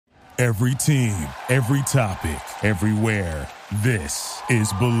Every team, every topic, everywhere. This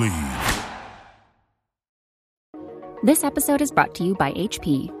is Believe. This episode is brought to you by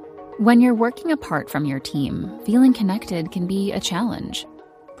HP. When you're working apart from your team, feeling connected can be a challenge.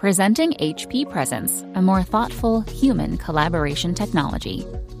 Presenting HP Presence, a more thoughtful, human collaboration technology.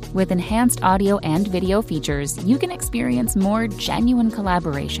 With enhanced audio and video features, you can experience more genuine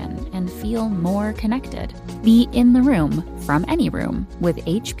collaboration and feel more connected. Be in the room from any room with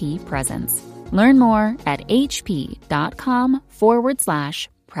HP Presence. Learn more at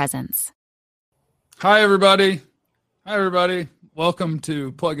hp.com/presence. Hi, everybody. Welcome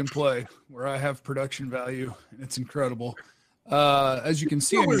to Plug and Play, where I have production value, and it's incredible. As you can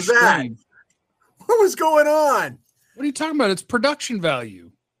see on your screen. What was going on? What are you talking about? It's production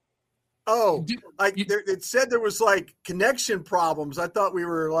value. Oh, it said there was like connection problems. I thought we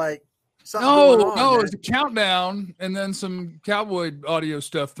were like something going on. No, it's a countdown and then some cowboy audio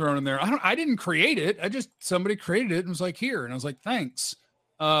stuff thrown in there. I didn't create it. Somebody created it and was like, here. And I was like, thanks.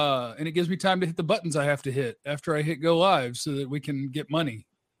 And it gives me time to hit the buttons I have to hit after I hit go live so that we can get money,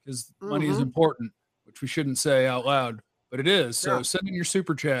 because money is important, which we shouldn't say out loud, but it is. So send in your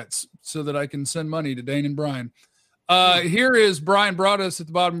super chats so that I can send money to Dane and Brian. Here is Brian Broaddus at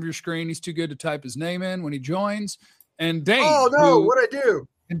the bottom of your screen. He's too good to type his name in when he joins. And Dane. Oh, no, what'd I do?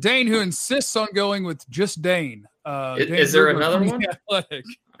 And Dane, who insists on going with just Dane. Is there another one? Athletic.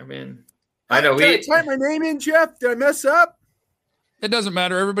 I mean, I know. Did I type my name in, Jeff? Did I mess up? It doesn't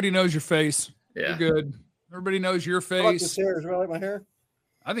matter. Everybody knows your face. Yeah. You're good. Everybody knows your face. I like this hair. Is it like my hair?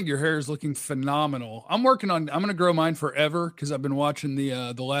 I think your hair is looking phenomenal. I'm going to grow mine forever because I've been watching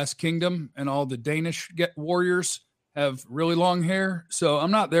the Last Kingdom, and all the Danish warriors have really long hair. So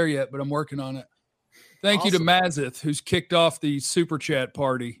I'm not there yet, but I'm working on it. Thank you to Mazith, who's kicked off the super chat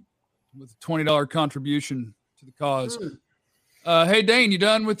party with a $20 contribution to the cause. Hey, Dane, you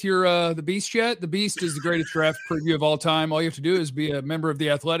done with your the Beast yet? The Beast is the greatest draft preview of all time. All you have to do is be a member of the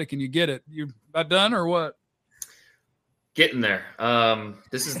Athletic, and you get it. You about done or what? Getting there.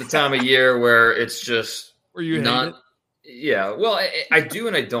 This is the time of year where it's just where you not. Hate it? Yeah, well, I do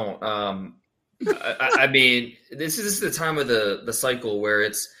and I don't. I mean, this is the time of the cycle where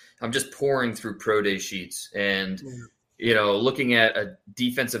I'm just pouring through pro day sheets and. Looking at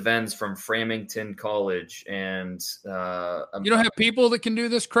defensive ends from Framingham College, and you don't have people that can do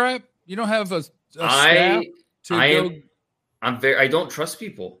this crap. You don't have a staff I don't trust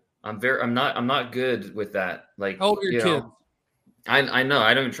people. I'm not good with that. Like, how old are your kids? I know.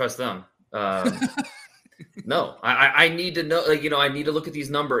 I don't even trust them. No, I need to know. Like, I need to look at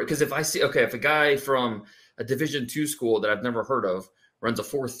these numbers, because if I see, if a guy from a Division II school that I've never heard of runs a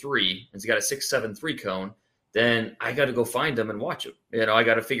 4.3 and he's got a 6.73 cone, then I got to go find him and watch him. I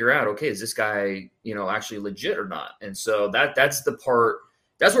got to figure out, okay, is this guy, actually legit or not? And so that's the part.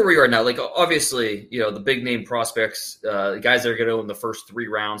 That's where we are now. Like, obviously, the big name prospects, the guys that are going to go in the first 3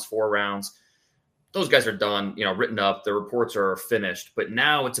 rounds, 4 rounds, those guys are done, written up. The reports are finished. But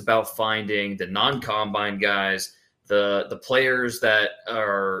now it's about finding the non-combine guys, the players that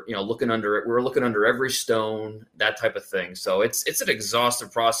are, looking under it. We're looking under every stone, that type of thing. So it's an exhaustive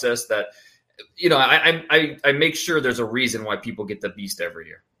process that, I make sure there's a reason why people get the Beast every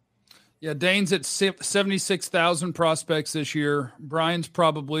year. Yeah, Dane's at 76,000 prospects this year. Brian's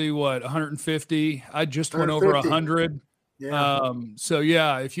probably 150. I just went over 100. Yeah. So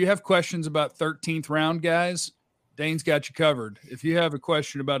yeah, if you have questions about 13th round guys, Dane's got you covered. If you have a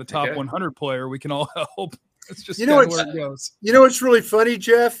question about a top 100 player, we can all help. It's just where it goes. You know what's really funny,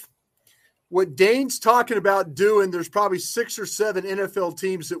 Jeff? What Dane's talking about doing, there's probably 6 or 7 NFL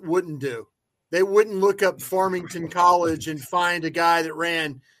teams that wouldn't do. They wouldn't look up Farmington College and find a guy that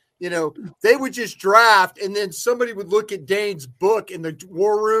ran, they would just draft, and then somebody would look at Dane's book in the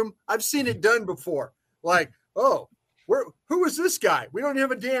war room. I've seen it done before. Like, who is this guy? We don't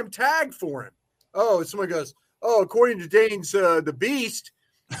have a damn tag for him. Oh, someone goes, according to Dane's the Beast,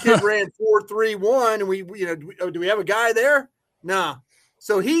 kid ran 4.31, and we do we have a guy there? Nah.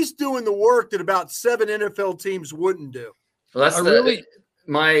 So he's doing the work that about 7 NFL teams wouldn't do. Well, that's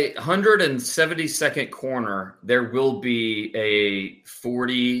my 172nd corner. There will be a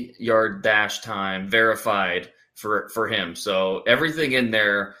 40-yard dash time verified for him. So everything in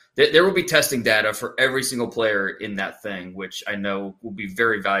there will be testing data for every single player in that thing, which I know will be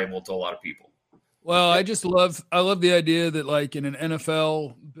very valuable to a lot of people. Well, I love the idea that, like, in an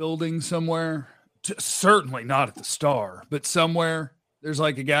NFL building somewhere, certainly not at the Star, but somewhere, there's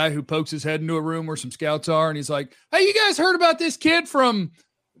like a guy who pokes his head into a room where some scouts are, and he's like, hey, you guys heard about this kid from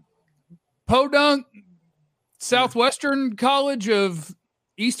Podunk Southwestern College of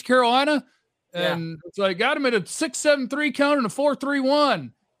East Carolina? And it's like, got him at a 6.73 cone and a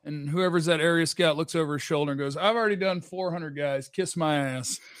 4.31. And whoever's that area scout looks over his shoulder and goes, "I've already done 400 guys. Kiss my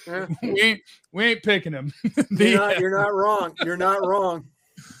ass." Yeah. we ain't picking him. You're not wrong. You're not wrong.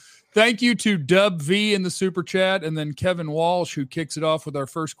 Thank you to Dub V in the super chat, and then Kevin Walsh, who kicks it off with our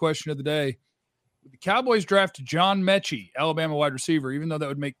first question of the day. The Cowboys drafted John Mechie, Alabama wide receiver, even though that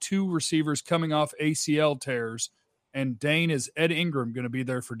would make 2 receivers coming off ACL tears. And Dane, is Ed Ingram going to be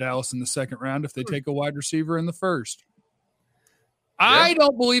there for Dallas in the second round if they take a wide receiver in the first? Yeah. I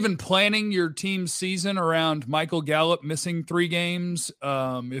don't believe in planning your team's season around Michael Gallup missing 3 games.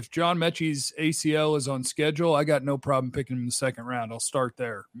 If John Mechie's ACL is on schedule, I got no problem picking him in the second round. I'll start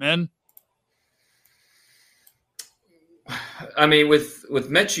there. Men? I mean, with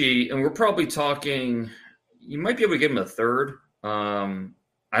Mechie, and we're probably talking, you might be able to give him a third. He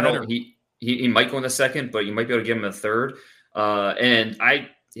might go in the second, but you might be able to give him a third. Man,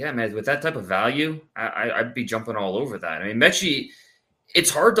 with that type of value, I'd be jumping all over that. I mean, Mechie, it's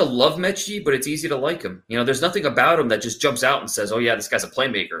hard to love Mechie, but it's easy to like him. You know, there's nothing about him that just jumps out and says, "Oh yeah, this guy's a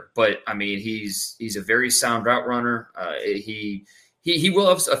playmaker." But I mean, he's a very sound route runner. He will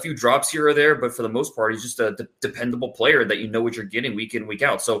have a few drops here or there, but for the most part, he's just a dependable player that you know what you're getting week in, week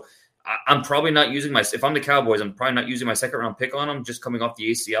out. So I'm probably not using if I'm the Cowboys, I'm probably not using my second round pick on him, just coming off the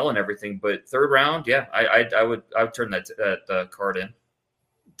ACL and everything. But third round, yeah, I would turn that card in.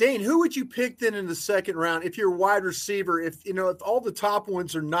 Dane, who would you pick then in the second round if you're a wide receiver? If all the top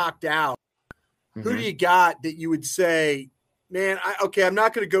ones are knocked out, who do you got that you would say, man, I'm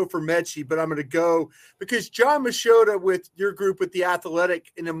not going to go for Mechie, but I'm going to go because John Machota with your group with the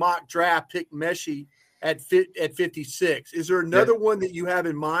Athletic in a mock draft picked Mechie at 56. Is there another one that you have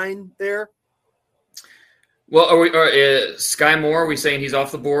in mind there? Well, Sky Moore, are we saying he's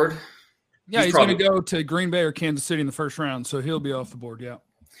off the board? Yeah, he's going to go to Green Bay or Kansas City in the first round, so he'll be off the board, yeah.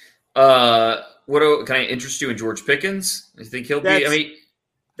 Can I interest you in George Pickens? I think he'll be. I mean,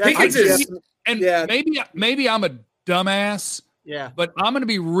 Pickens is, and maybe I'm a dumbass. Yeah, but I'm going to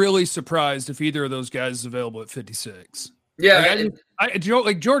be really surprised if either of those guys is available at 56. Yeah,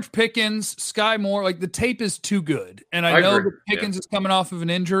 like George Pickens, Sky Moore, like the tape is too good, and I know that Pickens is coming off of an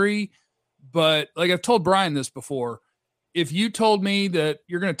injury, but like I've told Brian this before, if you told me that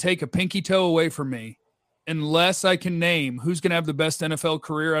you're going to take a pinky toe away from me, unless I can name who's going to have the best NFL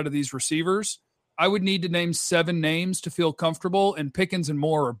career out of these receivers, I would need to name 7 names to feel comfortable, and Pickens and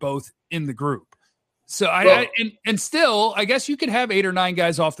Moore are both in the group. So still, I guess you could have 8 or 9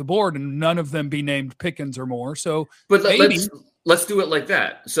 guys off the board and none of them be named Pickens or Moore. So, but let's do it like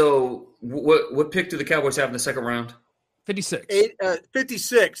that. So, what pick do the Cowboys have in the second round? 56.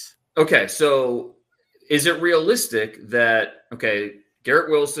 56. Okay, so is it realistic that Garrett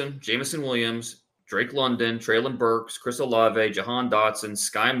Wilson, Jameson Williams, Drake London, Treylon Burks, Chris Olave, Jahan Dotson,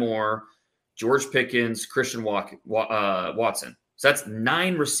 Sky Moore, George Pickens, Christian Watson. So that's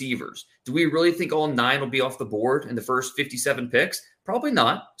 9 receivers. Do we really think all 9 will be off the board in the first 57 picks? Probably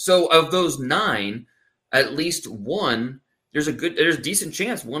not. So of those 9, at least one, there's a decent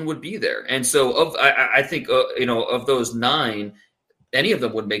chance one would be there. And so I think of those 9, any of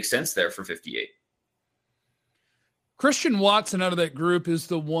them would make sense there for 58. Christian Watson out of that group is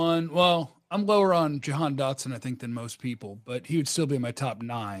the one. Well, I'm lower on Jahan Dotson, I think, than most people, but he would still be in my top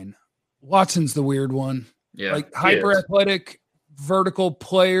 9. Watson's the weird one. Yeah, like hyper athletic, vertical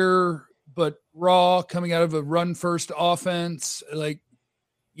player, but raw, coming out of a run first offense. Like,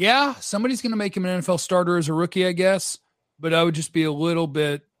 yeah, somebody's going to make him an NFL starter as a rookie, I guess, but I would just be a little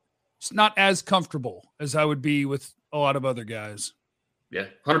bit not as comfortable as I would be with a lot of other guys. Yeah,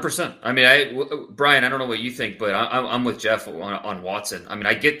 100%. I mean, Brian, I don't know what you think, but I'm with Jeff on Watson. I mean,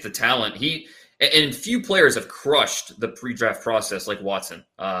 I get the talent. And few players have crushed the pre-draft process like Watson.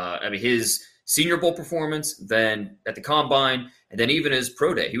 I mean, his Senior Bowl performance, then at the Combine, and then even his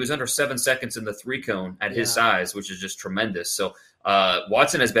pro day. He was under 7 seconds in the 3-cone at his size, which is just tremendous. So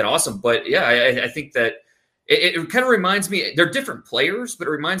Watson has been awesome. But, yeah, I think that it kind of reminds me – they're different players, but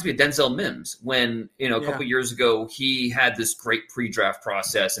it reminds me of Denzel Mims when, a couple years ago he had this great pre-draft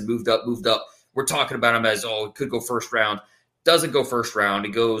process and moved up. We're talking about him as, it could go first round. Doesn't go first round.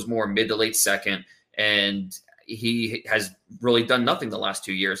 He goes more mid to late second, and he has really done nothing the last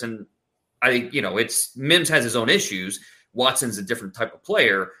 2 years. And I think, Mims has his own issues. Watson's a different type of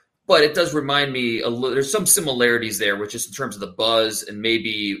player, but it does remind me there's some similarities there, which is in terms of the buzz and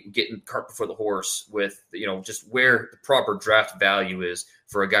maybe getting cart before the horse with, just where the proper draft value is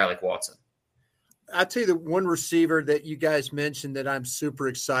for a guy like Watson. I'll tell you the one receiver that you guys mentioned that I'm super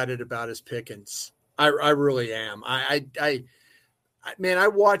excited about is Pickens. I really am. I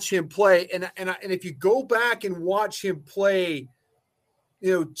watch him play, and if you go back and watch him play,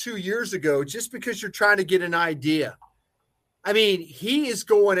 2 years ago, just because you're trying to get an idea, I mean, he is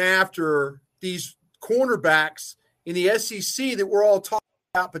going after these cornerbacks in the SEC that we're all talking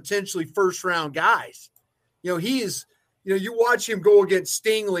about potentially first-round guys. He is, you watch him go against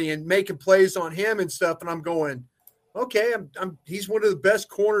Stingley and making plays on him and stuff, and I'm going, okay, he's one of the best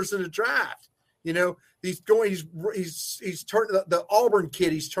corners in the draft. He's turning the Auburn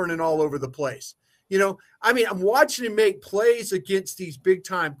kid. He's turning all over the place. I'm watching him make plays against these big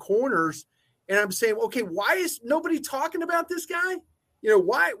time corners, and I'm saying, okay, why is nobody talking about this guy?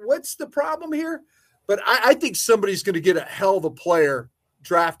 Why? What's the problem here? But I think somebody's going to get a hell of a player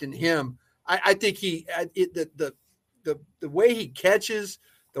drafting him. I think the way he catches,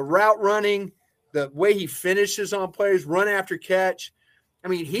 the route running, the way he finishes on plays, run after catch. I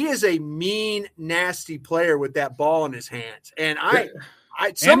mean, he is a mean, nasty player with that ball in his hands. And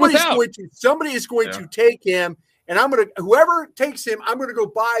somebody is going to take him, and whoever takes him, I'm going to go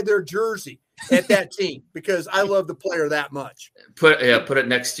buy their jersey at that team because I love the player that much. Put it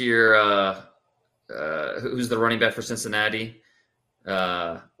next to your who's the running back for Cincinnati?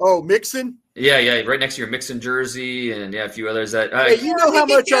 Mixon. Yeah, right next to your Mixon jersey, and a few others that. You know how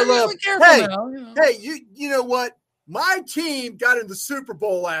much I love. Hey, you know what? My team got in the Super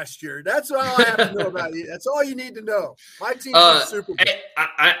Bowl last year. That's all I have to know about you. That's all you need to know. My team's in the Super Bowl.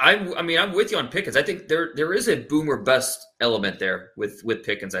 I'm with you on Pickens. I think there is a boomer bust element there with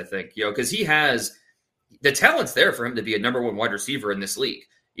Pickens. I think because he has the talent's there for him to be a number one wide receiver in this league.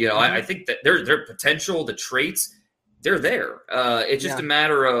 I think that their potential, the traits, they're there. It's just a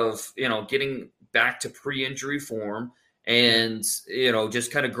matter of getting back to pre-injury form. And,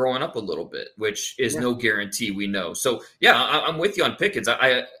 just kind of growing up a little bit, which is no guarantee, we know. So, I'm with you on Pickens.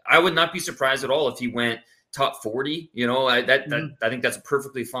 I would not be surprised at all if he went top 40. I think that's a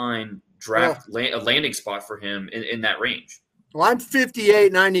perfectly fine draft landing spot for him in that range. Well, I'm 58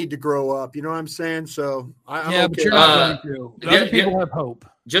 and I need to grow up. You know what I'm saying? So, I'm okay. But you're not going to. Other people have hope.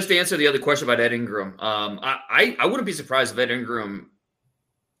 Just to answer the other question about Ed Ingram, I wouldn't be surprised if Ed Ingram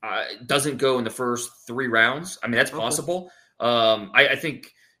doesn't go in the first 3 rounds. I mean, that's possible. I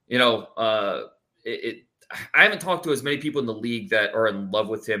think, I haven't talked to as many people in the league that are in love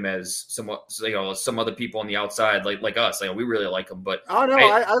with him as some other people on the outside, like us. We really like him, but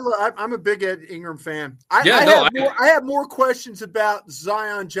I'm a big Ed Ingram fan. I have more questions about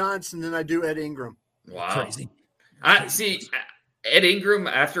Zion Johnson than I do Ed Ingram. Wow. Crazy. Ed Ingram,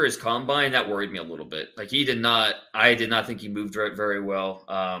 after his combine, that worried me a little bit. I did not think he moved very well.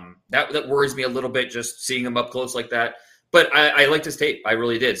 That worries me a little bit, just seeing him up close like that. But I liked his tape. I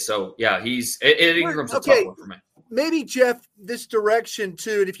really did. So, Ed Ingram's a tough one for me. Maybe, Jeff, this direction,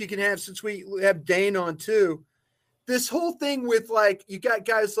 too, and if you can have, since we have Dane on, too, this whole thing with, you got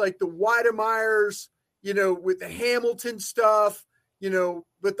guys like the Weidermeyers, with the Hamilton stuff,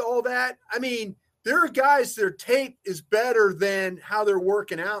 with all that. I mean, there are guys, their tape is better than how they're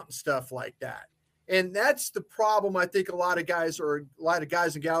working out and stuff like that. And that's the problem I think a lot of guys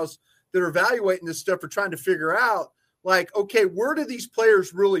and gals that are evaluating this stuff are trying to figure out, okay, where do these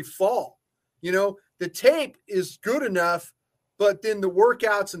players really fall? The tape is good enough, but then the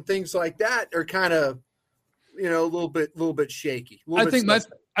workouts and things like that are kind of, a little bit shaky.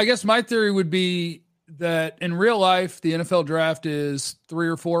 I guess my theory would be that in real life, the NFL draft is 3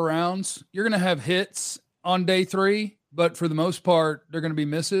 or 4 rounds. You're going to have hits on day 3, but for the most part, they're going to be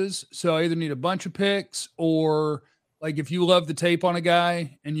misses. So I either need a bunch of picks or if you love the tape on a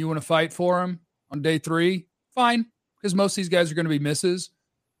guy and you want to fight for him on day 3, fine. Because most of these guys are going to be misses.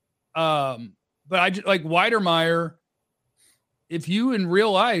 But I just Weidermeyer, if you in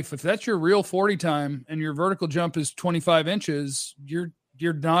real life, if that's your real 40 time and your vertical jump is 25 inches, you're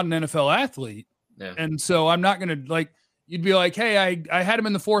not an NFL athlete. Yeah. And so I'm not going to you'd be like, hey, I had him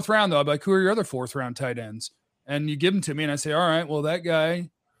in the 4th round though. I'd be like, who are your other 4th round tight ends? And you give them to me and I say, all right, well, that guy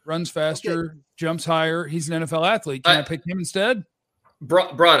runs faster, jumps higher. He's an NFL athlete. Can I pick him instead?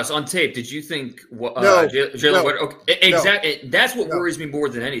 Broadus on tape. Did you think Jalen Wood? Okay, exactly. No. That's what worries me more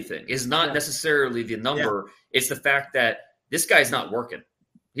than anything. Is not necessarily the number. Yeah. It's the fact that this guy's not working.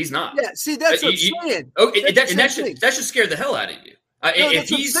 He's not. Yeah. See, that's what I'm saying. Okay, that should scare the hell out of you. That's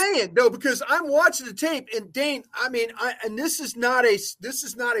what I'm saying. No, because I'm watching the tape, and Dane, and this is not a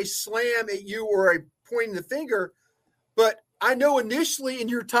slam at you or a pointing the finger, but I know initially in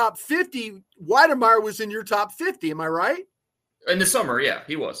your top 50, Weidermeyer was in your top 50. Am I right? In the summer, yeah,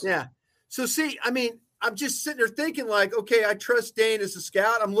 he was. Yeah. So see, I'm just sitting there thinking okay, I trust Dane as a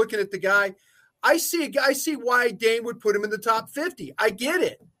scout. I'm looking at the guy. I see why Dane would put him in the top 50. I get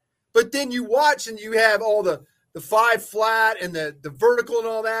it. But then you watch and you have all the 5 flat and the vertical and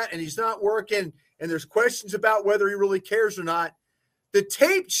all that, and he's not working, and there's questions about whether he really cares or not. The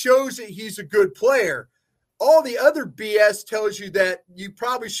tape shows that he's a good player. All the other BS tells you that you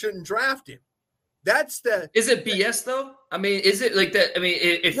probably shouldn't draft him. Is it BS though? I mean, is it like that? I mean,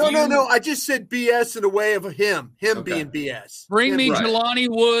 if no. I just said BS in a way of him being BS. Bring me Jelani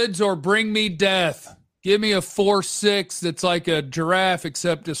Woods or bring me death. Give me a 4.6 that's like a giraffe,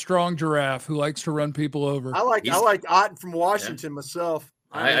 except a strong giraffe who likes to run people over. I like Otten from Washington myself.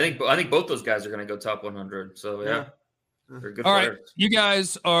 I think both those guys are going to go top 100. So yeah. They're good. All right, you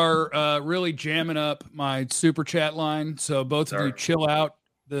guys are really jamming up my super chat line, so both of you chill out.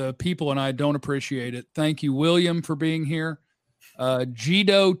 The people and I don't appreciate it. Thank you, William, for being here.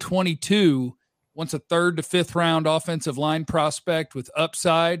 Gido22 wants a 3rd to 5th round offensive line prospect with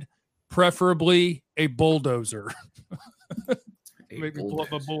upside, preferably a bulldozer. Make me pull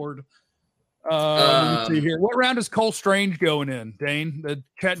up my board. Let me see here. What round is Cole Strange going in, Dane? The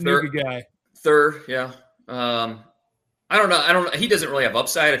Chattanooga guy. 3rd, yeah. I don't know. He doesn't really have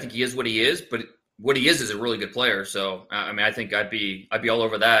upside. I think he is what he is, but what he is a really good player. So, I mean, I think I'd be all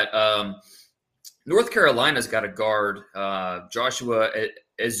over that. North Carolina's got a guard, Joshua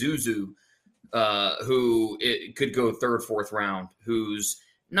Ezuzu, who could go 3rd, 4th round, who's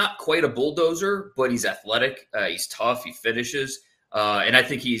not quite a bulldozer, but he's athletic. He's tough. He finishes. And I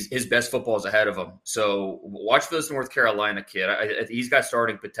think his best football is ahead of him. So watch for this North Carolina kid. He's got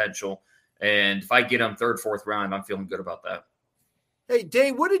starting potential. And if I get him 3rd, 4th round, I'm feeling good about that. Hey,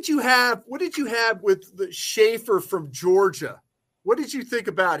 Dane, what did you have with the Schaefer from Georgia? What did you think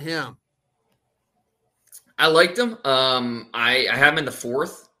about him? I liked him. I have him in the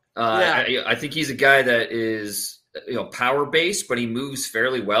 4th. I think he's a guy that is power based, but he moves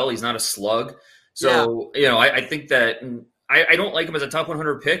fairly well. He's not a slug. So I think that I don't like him as a top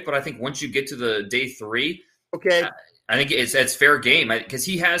 100 pick, but I think once you get to the day 3, okay, I think it's fair game because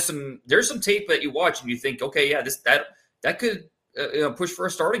he has there's some tape that you watch and you think, okay, yeah, that could push for a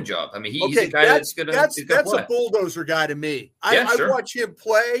starting job. I mean, he's a guy that's a bulldozer guy to me. I watch him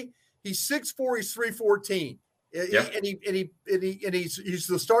play. He's 6'4", he's 314. And he's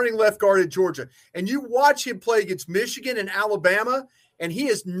the starting left guard at Georgia. And you watch him play against Michigan and Alabama, and he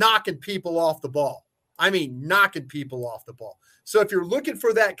is knocking people off the ball. I mean, knocking people off the ball. So if you're looking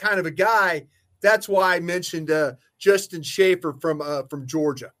for that kind of a guy, that's why I mentioned Justin Schaefer from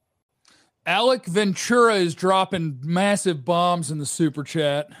Georgia. Alec Ventura is dropping massive bombs in the super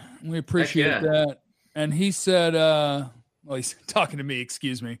chat. We appreciate that. And he said, he's talking to me,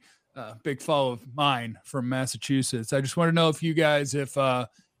 excuse me. Big follow of mine from Massachusetts. I just want to know if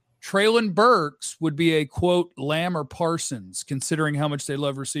Treylon Burks would be a, quote, Lamb or Parsons, considering how much they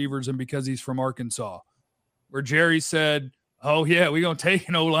love receivers and because he's from Arkansas. Where Jerry said, oh, yeah, we're going to take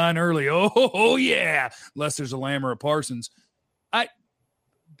an O-line early. Oh, yeah, unless there's a Lamb or a Parsons.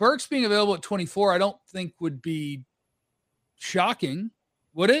 Burks being available at 24, I don't think would be shocking,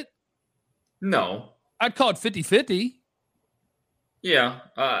 would it? No. I'd call it 50-50. Yeah.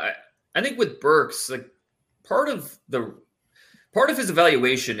 I think with Burks, like part of his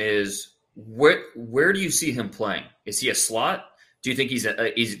evaluation is where do you see him playing? Is he a slot? Do you think he's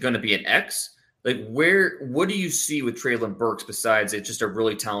going to be an X? Like what do you see with Treylon Burks besides it's just a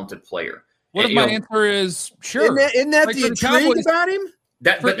really talented player? What if my answer is sure? Isn't that the intrigue about him?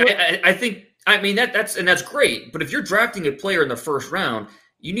 I think that's great. But if you're drafting a player in the 1st round,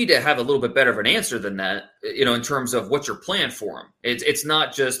 you need to have a little bit better of an answer than that, in terms of what's your plan for him. It's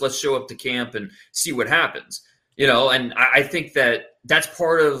not just let's show up to camp and see what happens, and I think that's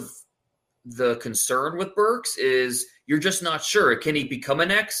part of the concern with Burks is you're just not sure. Can he become an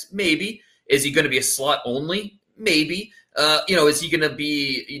X? Maybe. Is he going to be a slot only? Maybe. Is he going to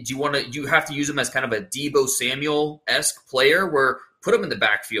be, do you have to use him as kind of a Deebo Samuel-esque player where put him in the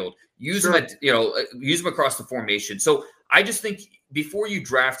backfield, use him across the formation. So I just think before you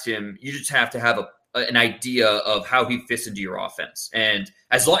draft him, you just have to have an idea of how he fits into your offense. And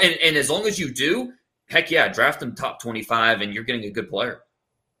as long as you do, heck yeah, draft him top 25 and you're getting a good player.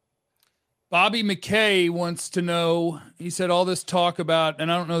 Bobby McKay wants to know, he said all this talk about, and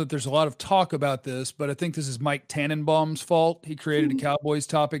I don't know that there's a lot of talk about this, but I think this is Mike Tannenbaum's fault. He created a Cowboys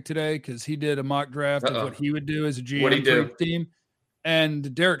topic today because he did a mock draft of what he would do as a GM for his team.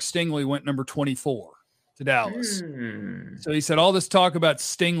 And Derek Stingley went number 24 to Dallas. So he said all this talk about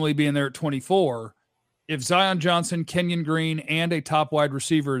Stingley being there at 24. If Zion Johnson, Kenyon Green, and a top wide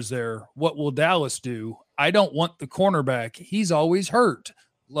receiver is there, what will Dallas do? I don't want the cornerback. He's always hurt.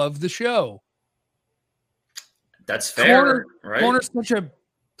 Love the show. That's fair, right? Corner's such a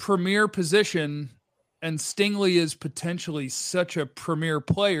premier position, and Stingley is potentially such a premier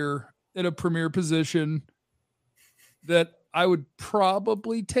player at a premier position that I would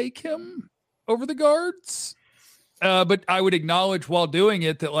probably take him over the guards. But I would acknowledge while doing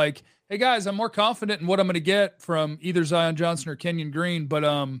it that, like, hey guys, I'm more confident in what I'm going to get from either Zion Johnson or Kenyon Green. But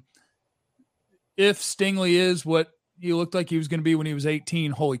if Stingley is what he looked like he was going to be when he was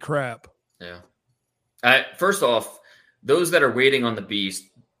 18, holy crap. Yeah. First off, those that are waiting on the beast,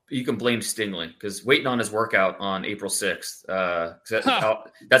 you can blame Stingley because waiting on his workout on April 6th.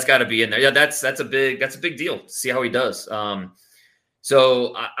 That's got to be in there. Yeah, that's a big deal. See how he does.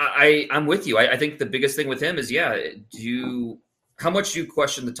 So I'm with you. I think the biggest thing with him is, how much do you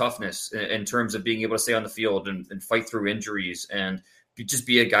question the toughness in terms of being able to stay on the field and fight through injuries and just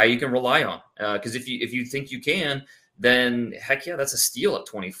be a guy you can rely on? Because if you think you can, then heck yeah, that's a steal at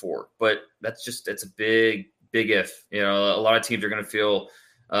 24. But it's a big if. A lot of teams are going to feel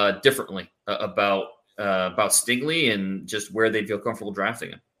differently about Stingley and just where they feel comfortable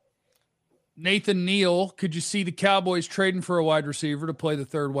drafting him. Nathan Neal, could you see the Cowboys trading for a wide receiver to play the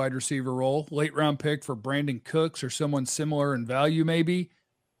third wide receiver role? Late round pick for Brandon Cooks or someone similar in value, maybe.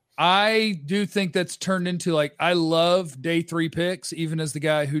 I do think that's turned into I love day 3 picks, even as the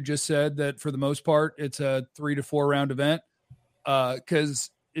guy who just said that for the most part, it's a 3 to 4 round event.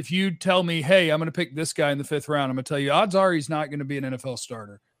 Because if you tell me, hey, I'm going to pick this guy in the 5th round, I'm going to tell you odds are he's not going to be an NFL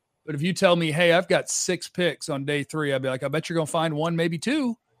starter. But if you tell me, hey, I've got 6 picks on day 3, I'd be like, I bet you're going to find 1, maybe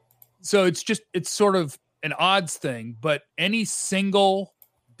 2. So it's sort of an odds thing, but any single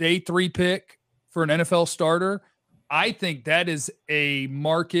day 3 pick for an NFL starter, I think that is a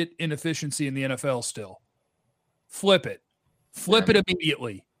market inefficiency in the NFL still. Flip it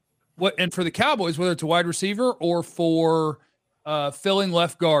immediately. And for the Cowboys, whether it's a wide receiver or for filling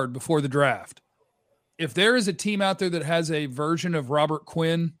left guard before the draft, if there is a team out there that has a version of Robert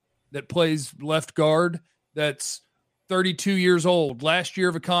Quinn that plays left guard, that's 32 years old, last year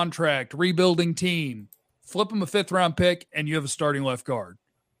of a contract, rebuilding team, flip them a 5th round pick and you have a starting left guard.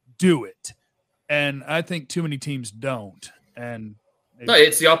 Do it. And I think too many teams don't. And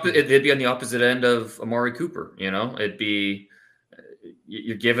it's the opposite. They'd be on the opposite end of Amari Cooper. It'd be,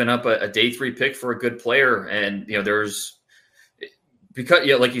 you're giving up a day 3 pick for a good player. And, because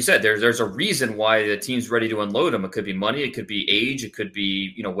like you said, there's a reason why the team's ready to unload him. It could be money. It could be age. It could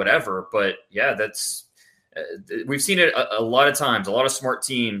be, whatever. But yeah, we've seen it a lot of times. A lot of smart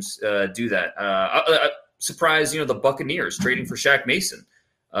teams do that. Surprise, the Buccaneers trading for Shaq Mason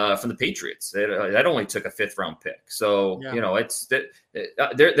from the Patriots. That only took a 5th round pick. So,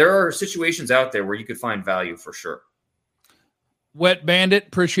 there are situations out there where you could find value for sure. Wet Bandit,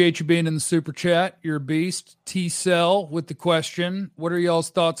 appreciate you being in the super chat. You're a beast. T-Cell with the question, what are y'all's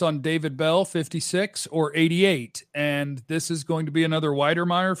thoughts on David Bell, 56 or 88? And this is going to be another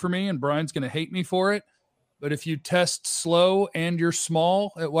Weidermeyer for me, and Brian's going to hate me for it. But if you test slow and you're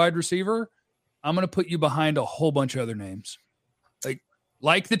small at wide receiver, I'm going to put you behind a whole bunch of other names.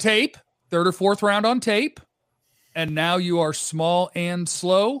 Like the tape, 3rd or 4th round on tape, and now you are small and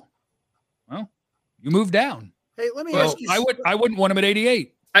slow. Well, you move down. Hey, let me ask you. I wouldn't want him at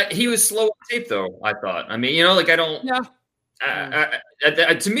 88. He was slow on tape, though, I thought. I mean, I don't. Yeah.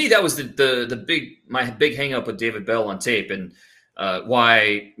 To me, that was my big hang up with David Bell on tape, and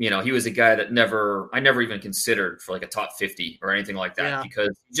why he was a guy that I never even considered for a top 50 or anything like that,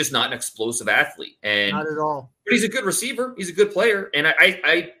 because he's just not an explosive athlete, and not at all. But he's a good receiver. He's a good player, and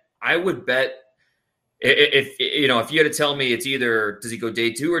I would bet if you had to tell me it's either does he go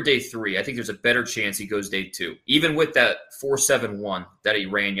day 2 or day 3, I think there's a better chance he goes day 2, even with that 4.71 that he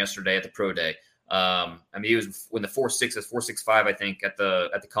ran yesterday at the pro day. He was when the 4.6 is 4.65, I think at the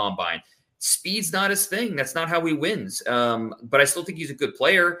combine. Speed's not his thing. That's not how he wins. But I still think he's a good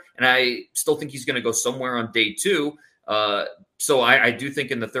player, and I still think he's going to go somewhere on day 2. So I do think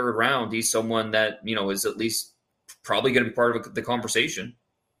in the 3rd round, he's someone that, is at least probably going to be part of the conversation.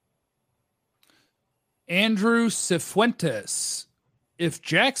 Andrew Cifuentes. If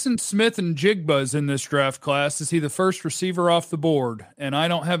Jackson Smith and Jigba's in this draft class, is he the first receiver off the board? And I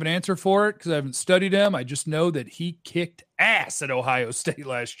don't have an answer for it because I haven't studied him. I just know that he kicked ass at Ohio State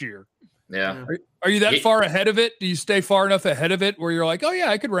last year. Yeah. Are you that far ahead of it? Do you stay far enough ahead of it where you're like, oh yeah,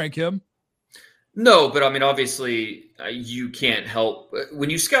 I could rank him? No, but obviously you can't help when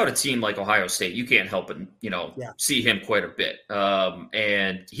you scout a team like Ohio State, you can't help but, see him quite a bit.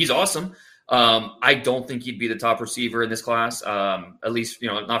 And he's awesome. I don't think he'd be the top receiver in this class. At least,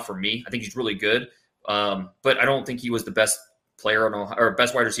 not for me. I think he's really good. But I don't think he was the best player or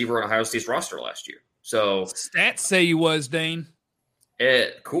best wide receiver on Ohio State's roster last year. So stats say he was, Dane.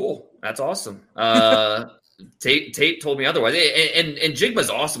 Cool. That's awesome. Tate told me otherwise. And Jigba's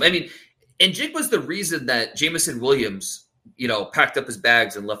awesome. I mean, and Jigba's the reason that Jameson Williams, packed up his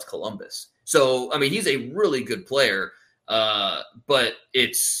bags and left Columbus. So, he's a really good player. But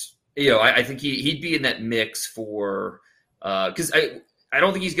it's, I think he'd be in that mix for because I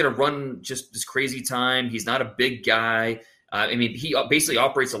don't think he's going to run just this crazy time. He's not a big guy. I mean, he basically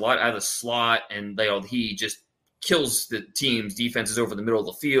operates a lot out of the slot, and he just kills the team's defenses over the middle of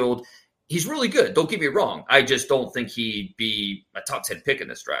the field. He's really good. Don't get me wrong. I just don't think he'd be a top 10 pick in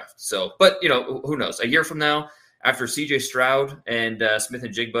this draft. So, but who knows? A year from now, after CJ Stroud and Smith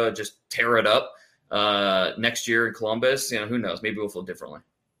and Jigba just tear it up next year in Columbus, who knows? Maybe we'll feel differently.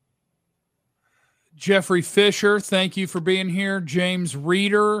 Jeffrey Fisher, thank you for being here. James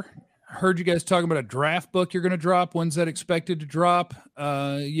Reeder, heard you guys talking about a draft book you're going to drop. When's that expected to drop?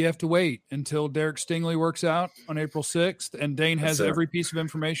 You have to wait until Derek Stingley works out on April 6th. And Dane has every piece of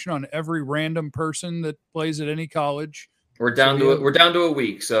information on every random person that plays at any college. We're down to a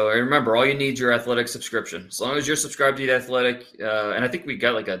week. So remember, all you need is your Athletic subscription. As long as you're subscribed to the Athletic, and I think we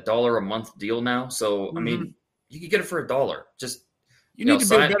got like $1 a month deal now. So, I mean, you can get it for $1. Just You need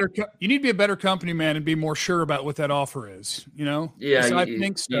to be a better company man and be more sure about what that offer is. Yeah,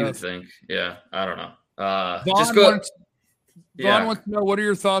 you think. Yeah, I don't know. Vaughn wants to know, what are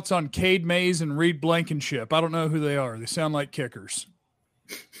your thoughts on Cade Mays and Reed Blankenship? I don't know who they are. They sound like kickers.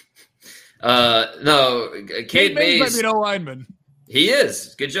 No, Cade Mays might be an O-lineman. He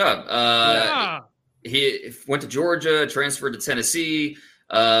is. Good job. He went to Georgia, transferred to Tennessee.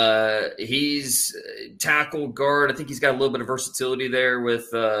 He's tackle guard. I think he's got a little bit of versatility there with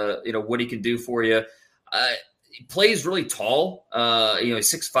what he can do for you. He plays really tall.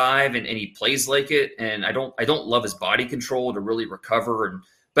 He's 6'5", and he plays like it. And I don't love his body control to really recover.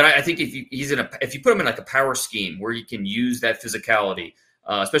 But I think if you put him in like a power scheme where you can use that physicality,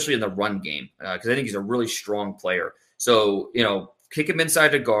 especially in the run game, because I think he's a really strong player. So kick him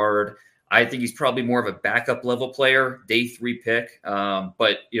inside to guard. I think he's probably more of a backup level player, day 3 pick.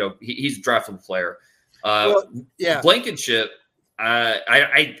 But he's a draftable player. Blankenship,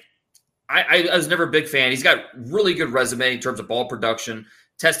 I was never a big fan. He's got really good resume in terms of ball production.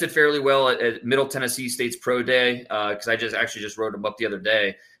 Tested fairly well at Middle Tennessee State's Pro Day because I just wrote him up the other day.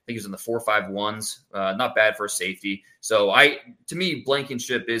 I think he was in the 4.51s. Not bad for a safety. So to me,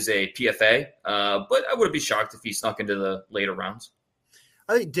 Blankenship is a PFA, but I wouldn't be shocked if he snuck into the later rounds.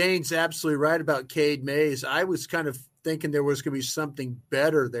 I think Dane's absolutely right about Cade Mays. I was kind of thinking there was going to be something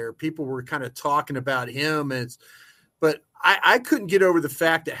better there. People were kind of talking about him, but I couldn't get over the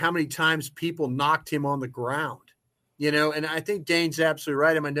fact that how many times people knocked him on the ground, and I think Dane's absolutely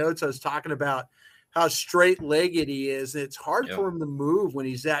right. In my notes, I was talking about how straight-legged he is. And it's hard for him to move when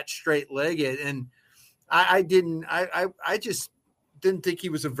he's that straight-legged. And I just didn't think he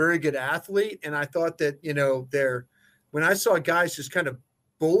was a very good athlete. And I thought that, when I saw guys just kind of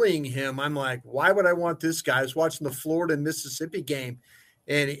bullying him, I'm like, why would I want this guy? I was watching the Florida and Mississippi game,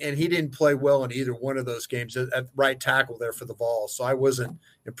 and he didn't play well in either one of those games at right tackle there for the Vols. So I wasn't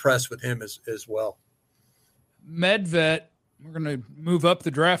impressed with him as well. MedVet, we're going to move up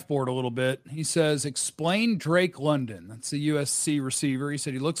the draft board a little bit. He says, explain Drake London. That's the USC receiver. He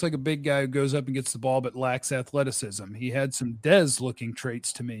said he looks like a big guy who goes up and gets the ball but lacks athleticism. He had some Dez-looking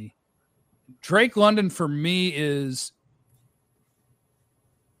traits to me. Drake London for me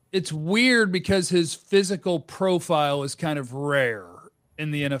it's weird because his physical profile is kind of rare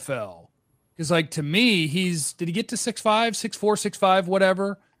in the NFL. Because, to me, did he get to 6'5", 6'4", 6'5",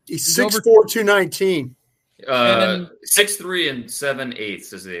 whatever? He's 6'4", 219. 6'3" and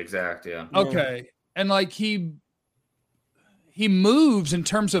 7/8 is the exact, yeah. Okay. And, he moves in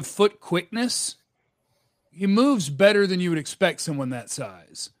terms of foot quickness. He moves better than you would expect someone that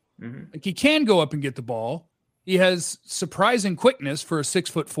size. Mm-hmm. He can go up and get the ball. He has surprising quickness for a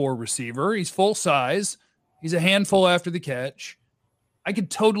 6'4" receiver. He's full size. He's a handful after the catch. I could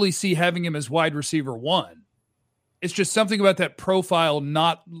totally see having him as wide receiver 1. It's just something about that profile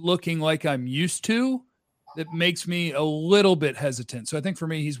not looking like I'm used to that makes me a little bit hesitant. So I think for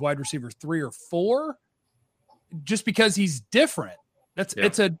me, he's wide receiver 3 or 4, just because he's different.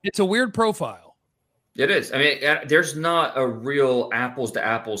 It's a weird profile. It is. I mean, there's not a real apples to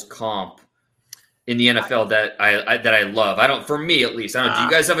apples comp in the NFL that I love. I don't, for me at least. I don't know. Do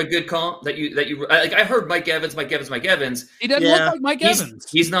you guys have a good comp that you like? I heard Mike Evans. He doesn't look like Mike Evans.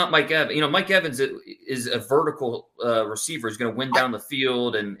 He's not Mike Evans. Mike Evans is a vertical receiver. He's going to win down the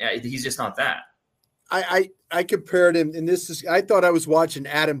field, and he's just not that. I compared him, and I thought I was watching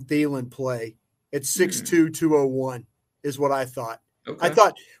Adam Thielen play at 6'2", 201 is what I thought. Okay. I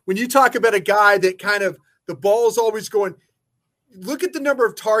thought when you talk about a guy that kind of the ball's always going, look at the number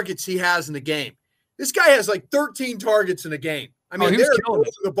of targets he has in the game. This guy has 13 targets in a game. I mean, they're throwing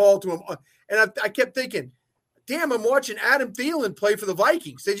the ball to him. And I kept thinking, damn, I'm watching Adam Thielen play for the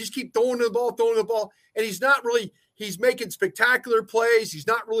Vikings. They just keep throwing the ball. And he's making spectacular plays. He's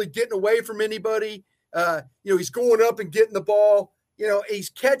not really getting away from anybody. He's going up and getting the ball. he's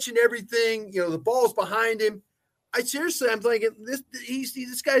catching everything. The ball's behind him. I'm thinking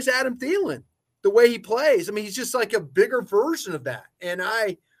this guy's Adam Thielen. The way he plays, I mean, he's just like a bigger version of that. And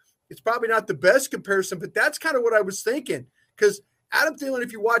it's probably not the best comparison, but that's kind of what I was thinking. Because Adam Thielen,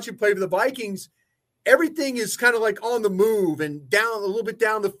 if you watch him play for the Vikings, everything is kind of like on the move and down a little bit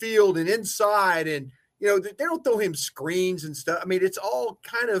down the field and inside. And, they don't throw him screens and stuff. I mean, it's all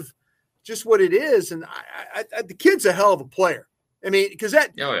kind of just what it is. And the kid's a hell of a player. I mean, because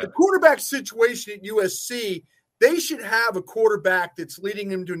the quarterback situation at USC, they should have a quarterback that's leading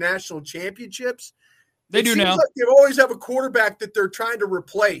them to national championships. They do now. Like they always have a quarterback that they're trying to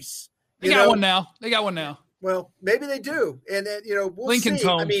replace. They got one now. Well, maybe they do. And then, we'll Lincoln's see.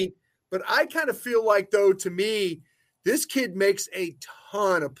 home. I mean, but I kind of feel like, though, to me, this kid makes a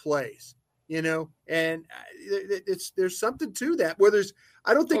ton of plays, and there's something to that.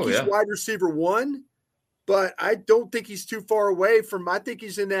 I don't think he's wide receiver 1, but I don't think he's too far away from, I think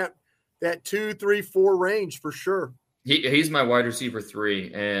he's in that 2, 3, 4 range for sure. He's my wide receiver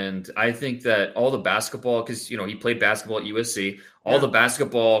 3. And I think that all the basketball, because, he played basketball at USC, all the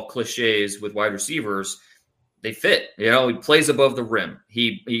basketball cliches with wide receivers, they fit. He plays above the rim.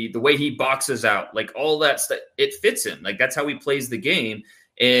 He the way he boxes out, like all that stuff, it fits him. Like that's how he plays the game.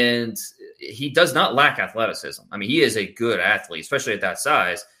 And he does not lack athleticism. I mean, he is a good athlete, especially at that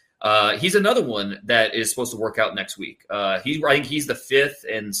size. He's another one that is supposed to work out next week. I think he's the 5th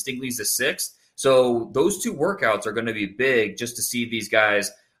and Stingley's the 6th. So those 2 workouts are going to be big just to see these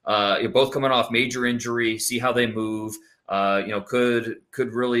guys, both coming off major injury, see how they move.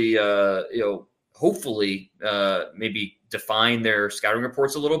 Could really, hopefully maybe define their scouting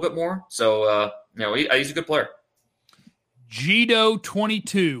reports a little bit more. So, he's a good player. Gito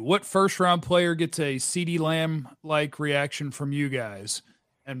 22. What first-round player gets a CeeDee Lamb-like reaction from you guys?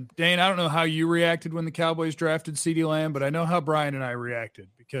 And, Dane, I don't know how you reacted when the Cowboys drafted CeeDee Lamb, but I know how Brian and I reacted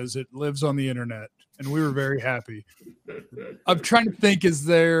because it lives on the internet, and we were very happy. I'm trying to think,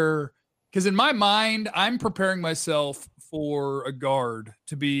 because in my mind, I'm preparing myself for a guard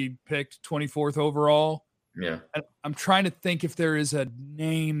to be picked 24th overall. Yeah. I'm trying to think if there is a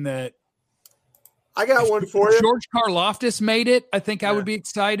name that – I got one for you. George Karlaftis made it. I think I would be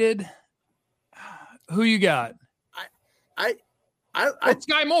excited. Who you got?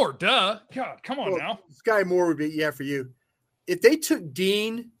 Sky Moore. Duh. God, come on now. Sky Moore would be for you. If they took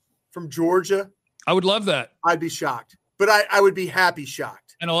Dean from Georgia, I would love that. I'd be shocked, but I would be happy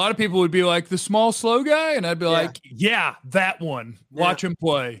shocked. And a lot of people would be like the small, slow guy, and I'd be like, yeah, that one. Watch him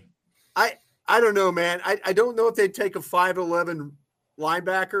play. I don't know, man. I don't know if they'd take a 5'11"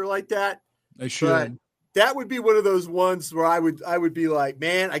 linebacker like that. They should. But that would be one of those ones where I would be like,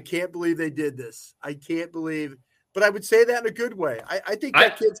 man, I can't believe they did this. I can't believe. But I would say that in a good way. I think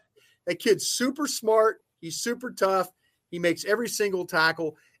that kid's super smart. He's super tough. He makes every single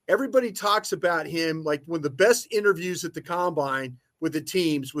tackle. Everybody talks about him like one of the best interviews at the Combine with the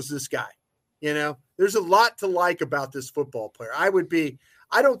teams was this guy. There's a lot to like about this football player. I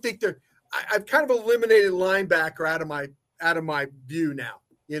don't think I've kind of eliminated linebacker out of my view now,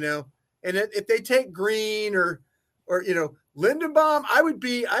 And if they take Green or Linderbaum, I'd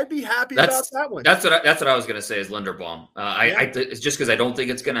be happy about that one. That's what I was going to say is Linderbaum. It's just because I don't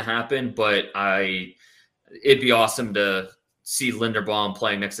think it's going to happen, but it'd be awesome to see Linderbaum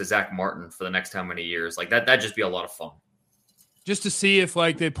playing next to Zach Martin for the next how many years. Like that'd just be a lot of fun. Just to see if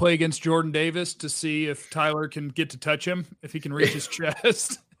they play against Jordan Davis, to see if Tyler can get to touch him, if he can reach his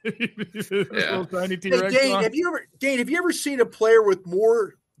chest. Little tiny T-Rex. Hey, Dane, have you ever seen a player with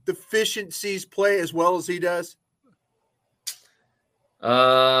more deficiencies play as well as he does?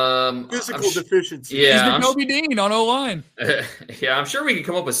 Physical deficiency. Yeah, he's Kobe Dean on O-line. Yeah, I'm sure we could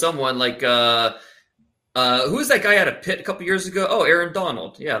come up with someone like who was that guy out of Pitt a couple years ago? Oh, Aaron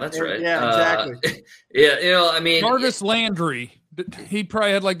Donald. Yeah, that's right. Yeah, exactly. Jarvis Landry. He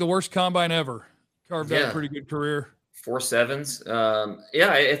probably had the worst combine ever. Carved out a pretty good career. 4 7s.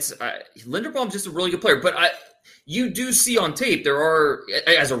 Linderbaum's just a really good player, but you do see on tape there are,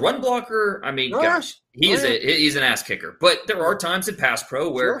 as a run blocker, I mean, he's an ass kicker. But there are times in pass pro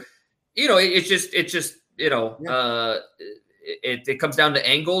where, it comes down to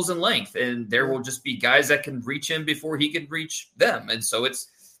angles and length, and there will just be guys that can reach him before he can reach them, and so it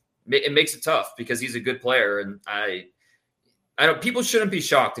makes it tough because he's a good player, and I don't. People shouldn't be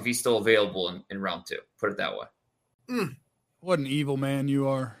shocked if he's still available in round 2. Put it that way. What an evil man you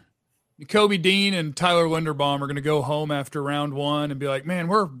are. Kobe Dean and Tyler Linderbaum are going to go home after round 1 and be like, man,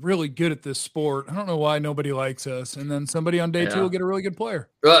 we're really good at this sport. I don't know why nobody likes us. And then somebody on day 2 will get a really good player.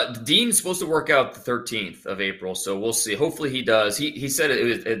 Dean's supposed to work out the 13th of April, so we'll see. Hopefully he does. He said it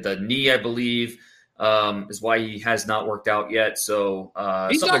was at the knee, I believe. is why he has not worked out yet. So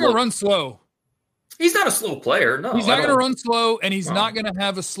he's not going to run slow. He's not a slow player. No, he's not going to run slow, and he's not going to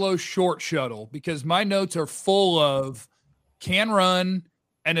have a slow short shuttle, because my notes are full of can run,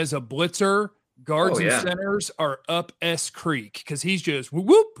 and as a blitzer, guards and centers are up S Creek, because he's just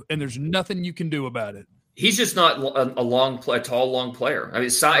whoop, and there's nothing you can do about it. He's just not a tall, long player. I mean,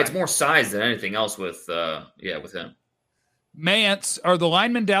 it's more size than anything else with him. Mance, are the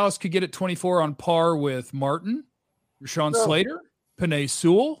linemen Dallas could get at 24 on par with Martin, Rashawn Slater, Penei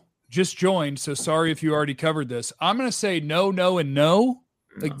Sewell? Just joined, so sorry if you already covered this. I'm going to say no.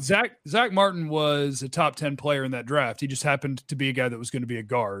 Like Zach Martin was a top 10 player in that draft. He just happened to be a guy that was going to be a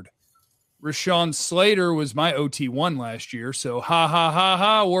guard. Rashawn Slater was my OT1 last year, so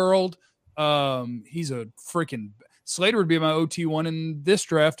ha world. He's a freaking Slater would be my OT1 in this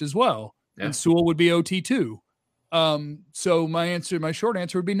draft as well, and Sewell would be OT2. So my short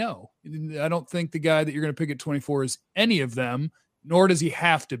answer would be no. I don't think the guy that you're going to pick at 24 is any of them. Nor does he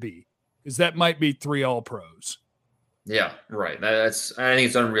have to be, because that might be 3 All-Pros. Yeah, right. I think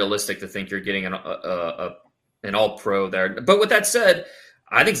it's unrealistic to think you're getting an All-Pro there. But with that said,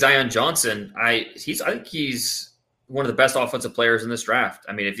 I think Zion Johnson, I think he's one of the best offensive players in this draft.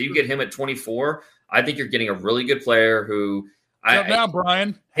 I mean, if you get him at 24, I think you're getting a really good player who. Now,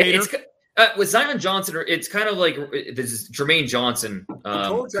 Brian, hater. With Zion Johnson, it's kind of like this is Jermaine Johnson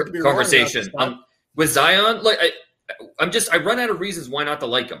conversation. With Zion, I run out of reasons why not to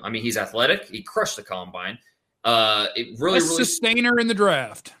like him. I mean, he's athletic. He crushed the combine. Really sustainer in the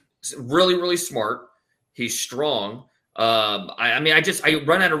draft. Really, really smart. He's strong. I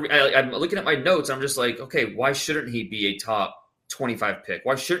run out of. I'm looking at my notes. I'm just like, okay, why shouldn't he be a top 25 pick?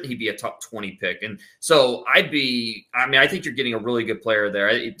 Why shouldn't he be a top 20 pick? And so I think you're getting a really good player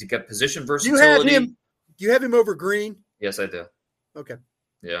there to get position versatility. Do you have him over Green? Yes, I do. Okay.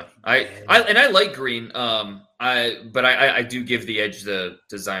 Yeah, I like Green. I do give the edge to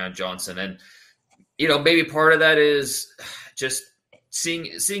Zion Johnson, and maybe part of that is just seeing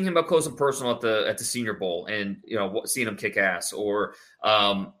him up close and personal at the Senior Bowl, and seeing him kick ass, or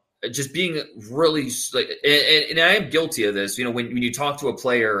just being really and I am guilty of this. When you talk to a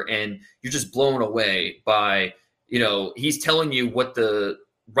player and you're just blown away by he's telling you what the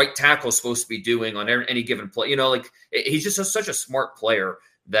right tackle is supposed to be doing on any given play. He's just such a smart player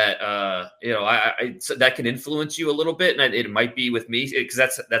that that can influence you a little bit, and it might be with me because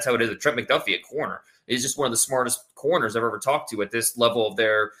that's how it is with Trent McDuffie at corner. He's just one of the smartest corners I've ever talked to at this level of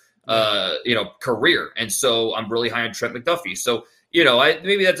their career, and so I'm really high on Trent McDuffie. So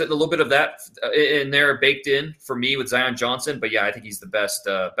maybe that's a little bit of that in there baked in for me with Zion Johnson, but yeah, I think he's the best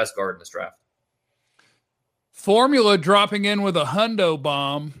guard in this draft. Formula dropping in with a hundo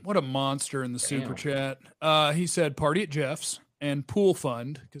bomb. What a monster in the super chat. He said party at Jeff's and pool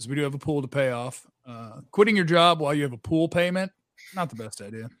fund, because we do have a pool to pay off. Quitting your job while you have a pool payment, not the best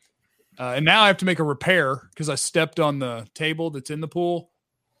idea. And now I have to make a repair because I stepped on the table that's in the pool,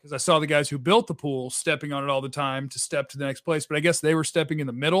 because I saw the guys who built the pool stepping on it all the time to step to the next place. But I guess they were stepping in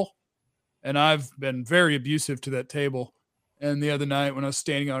the middle, and I've been very abusive to that table. And the other night when I was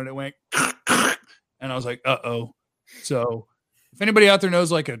standing on it, it went and I was like, uh-oh. So if anybody out there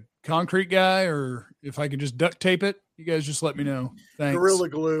knows like a concrete guy, or if I can just duct tape it, you guys just let me know. Thanks. Gorilla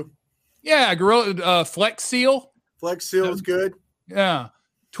Glue. Yeah, Gorilla Flex Seal. Flex Seal is good. Yeah.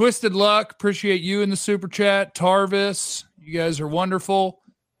 Twisted Luck, appreciate you in the super chat. Tarvis, you guys are wonderful.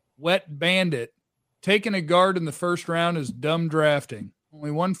 Wet Bandit, taking a guard in the first round is dumb drafting.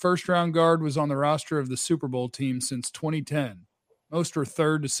 Only one first-round guard was on the roster of the Super Bowl team since 2010. Most were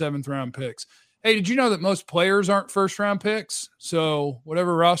 3rd to 7th round picks. Hey, did you know that most players aren't first-round picks? So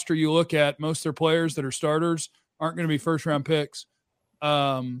whatever roster you look at, most of their players that are starters aren't going to be first-round picks.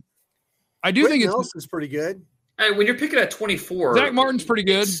 I do think Nelson's pretty good. Hey, when you're picking at 24, Zach Martin's pretty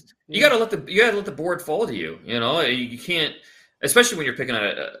good. You got to let the board fall to you. You can't, especially when you're picking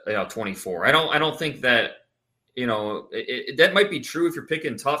at 24. I don't think that that might be true if you're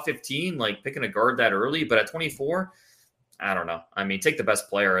picking top 15, like picking a guard that early. But at 24, I don't know. I mean, take the best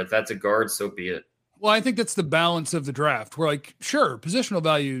player. If that's a guard, so be it. Well, I think that's the balance of the draft. We're like, sure, positional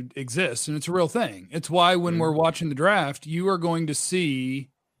value exists, and it's a real thing. It's why when we're watching the draft, you are going to see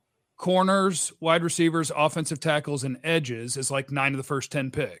corners, wide receivers, offensive tackles, and edges as like 9 of the first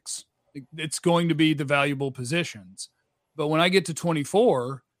 10 picks. It's going to be the valuable positions. But when I get to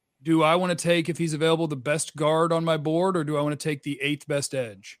 24, do I want to take, if he's available, the best guard on my board, or do I want to take the 8th best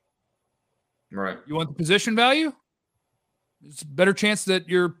edge? Right. You want the position value? It's a better chance that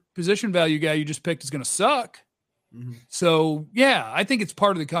your position value guy you just picked is going to suck. Mm-hmm. So, yeah, I think it's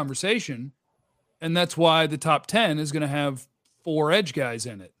part of the conversation, and that's why the top 10 is going to have 4 edge guys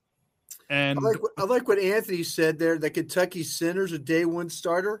in it. And I like what Anthony said there, that Kentucky center's a day one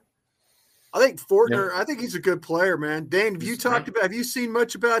starter. I think Fortner, I think he's a good player, man. Dane, have you seen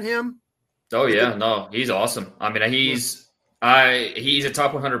much about him? Oh yeah, no, he's awesome. I mean, he's a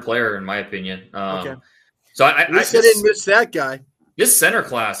top 100 player in my opinion. Okay. So I didn't miss that guy. This center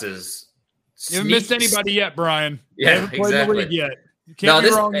class is. You haven't missed anybody yet, Brian. Yeah, exactly. Yet. You can't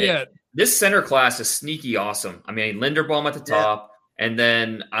be wrong yet. This center class is sneaky awesome. I mean, Linderbaum at the top, and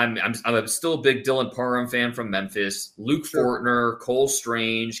then I'm still a big Dylan Parham fan from Memphis. Luke Fortner, Cole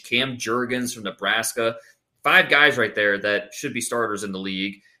Strange, Cam Jurgens from Nebraska. 5 guys right there that should be starters in the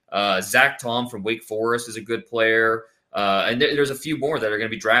league. Zach Tom from Wake Forest is a good player. And there's a few more that are going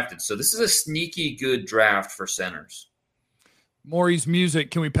to be drafted. So this is a sneaky good draft for centers. Maury's Music,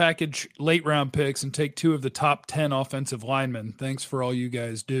 can we package late round picks and take 2 of the top 10 offensive linemen? Thanks for all you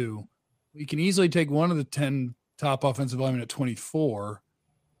guys do. We can easily take one of the 10 top offensive linemen at 24.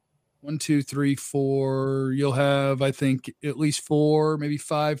 1, 2, 3, 4. You'll have, I think, at least 4, maybe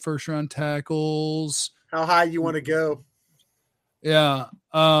 5 first round tackles. How high you want to go? Yeah.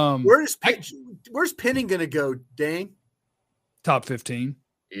 Where's Penning going to go, Dane? Top 15.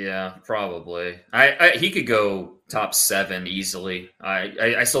 Yeah, probably. He could go top 7 easily.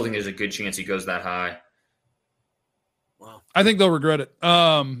 I still think there's a good chance he goes that high. Wow. I think they'll regret it.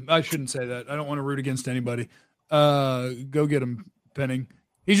 I shouldn't say that. I don't want to root against anybody. Go get him, Penning.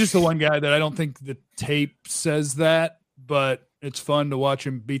 He's just the one guy that I don't think the tape says that, but it's fun to watch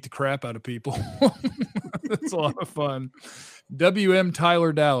him beat the crap out of people. It's a lot of fun. WM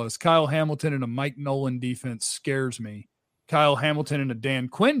Tyler Dallas. Kyle Hamilton in a Mike Nolan defense scares me. Kyle Hamilton in a Dan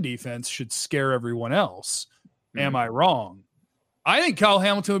Quinn defense should scare everyone else. Am I wrong? I think Kyle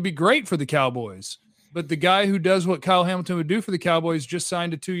Hamilton would be great for the Cowboys, but the guy who does what Kyle Hamilton would do for the Cowboys just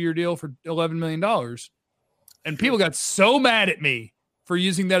signed a 2-year deal for $11 million. And people got so mad at me for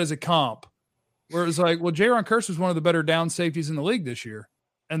using that as a comp, where it was like, well, Jaron Kearse was one of the better down safeties in the league this year.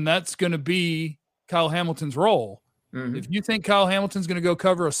 And that's going to be Kyle Hamilton's role. Mm-hmm. If you think Kyle Hamilton's going to go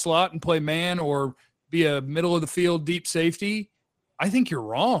cover a slot and play man or be a middle of the field deep safety, I think you're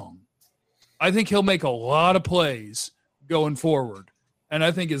wrong. I think he'll make a lot of plays going forward. And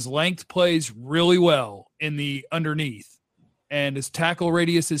I think his length plays really well in the underneath. And his tackle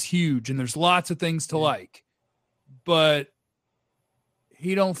radius is huge, and there's lots of things to like. But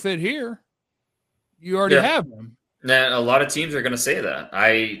he don't fit here. You already have him. Now, a lot of teams are going to say that.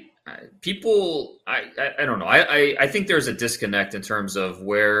 I don't know. I think there's a disconnect in terms of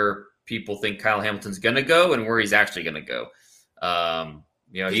where people think Kyle Hamilton's going to go and where he's actually going to go.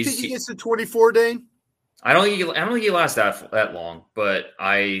 You think he gets to 24, Dane? I don't think he lasts that long, but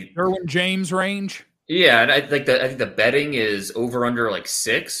Derwin James range. Yeah, and I think the betting is over under like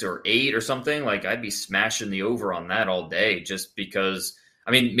 6 or 8 or something. Like I'd be smashing the over on that all day, just because.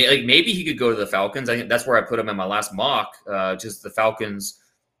 I mean, like maybe he could go to the Falcons. I think that's where I put him in my last mock. Just the Falcons,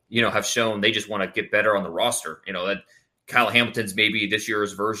 have shown they just want to get better on the roster. That Kyle Hamilton's maybe this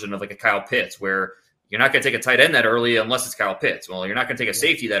year's version of like a Kyle Pitts, where you're not going to take a tight end that early unless it's Kyle Pitts. Well, you're not going to take a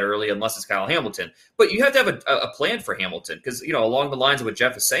safety that early unless it's Kyle Hamilton. But you have to have a plan for Hamilton because, along the lines of what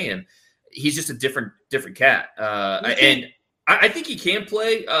Jeff is saying, he's just a different cat. And I think he can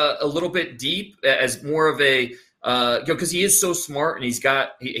play a little bit deep as more of a because he is so smart and he's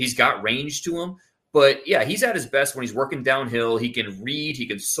got range to him. But yeah, he's at his best when he's working downhill. He can read, he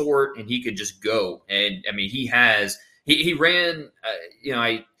can sort, and he can just go. And I mean, he ran,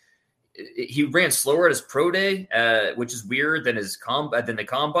 he ran slower at his pro day, which is weird than the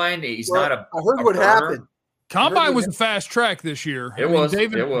combine. He's not a. I heard what happened. Combine was a fast track this year.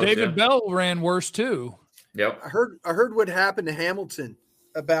 David Bell ran worse too. Yep. I heard what happened to Hamilton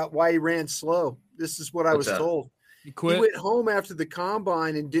about why he ran slow. This is what I was told. He quit. He went home after the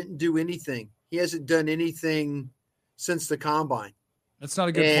combine and didn't do anything. He hasn't done anything since the combine. That's not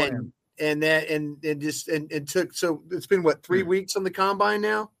a good plan. And took, so it's been 3 weeks on the combine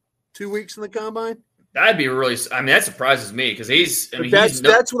now? 2 weeks on the combine? That'd be really, that surprises me because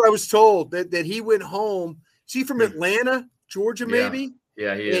that's what I was told, that he went home. Is he from Atlanta, Georgia, maybe?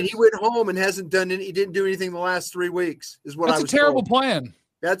 Yeah, he is. And he went home and he didn't do anything the last 3 weeks, is what I was told. That's a terrible plan.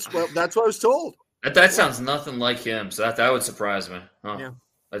 That's what I was told. That sounds nothing like him. So that would surprise me. Huh. Yeah.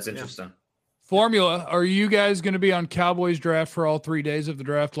 That's interesting. Yeah. Formula, are you guys going to be on Cowboys draft for all 3 days of the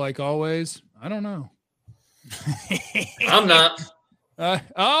draft like always? I don't know. I'm not.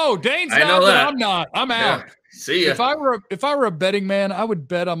 Dane's not, but I'm not. I'm out. Yeah. See ya. If I were a betting man, I would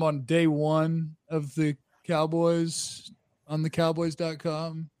bet I'm on day 1 of the Cowboys on the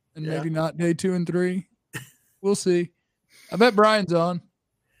Cowboys.com and maybe not day 2 and 3. We'll see. I bet Brian's on.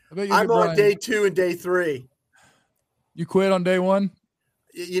 I'm on day 2 and day 3. You quit on day 1?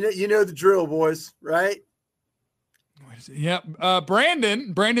 You know the drill, boys, right? Yeah.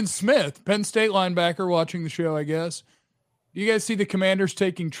 Brandon Smith, Penn State linebacker, watching the show, I guess. Do you guys see the Commanders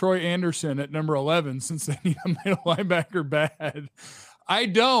taking Troy Anderson at number 11 since they need a middle linebacker bad? I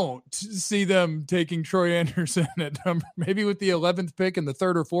don't see them taking Troy Anderson at maybe with the 11th pick in the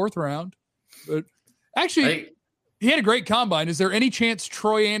 3rd or 4th round. But actually, he had a great combine. Is there any chance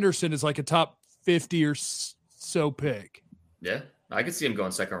Troy Anderson is like a top 50 or so pick? Yeah, I could see him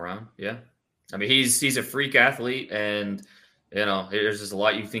going 2nd round. Yeah. I mean, he's a freak athlete, and, there's just a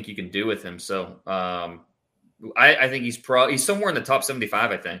lot you think you can do with him. So I think he's somewhere in the top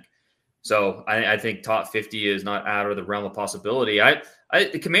 75, I think. So I think top 50 is not out of the realm of possibility.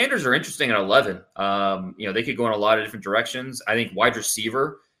 The Commanders are interesting at 11. They could go in a lot of different directions. I think wide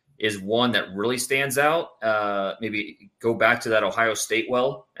receiver is one that really stands out. Maybe go back to that Ohio State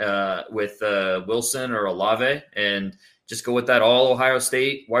with Wilson or Olave, and just go with that all Ohio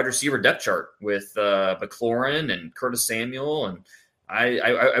State wide receiver depth chart with McLaurin and Curtis Samuel. And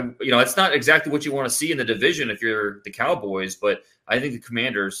it's not exactly what you want to see in the division if you're the Cowboys, but I think the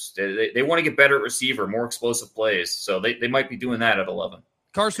Commanders, they want to get better at receiver, more explosive plays. So they might be doing that at 11.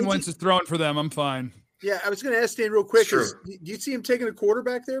 Carson Wentz is throwing for them. I'm fine. Yeah, I was going to ask Dan real quick. Do you see him taking a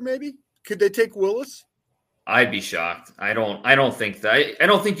quarterback there maybe? Could they take Willis? I'd be shocked. I don't think that. I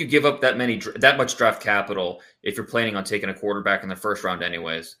don't think you give up that much draft capital if you're planning on taking a quarterback in the 1st round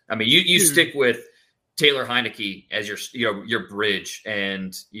anyways. I mean, you stick with Taylor Heineke as your bridge,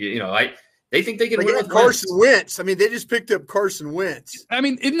 and they think they can win with Carson Wentz. I mean, they just picked up Carson Wentz. I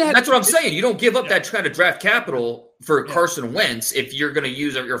mean, that's what I'm saying. You don't give up that kind of draft capital for Carson Wentz if you're going to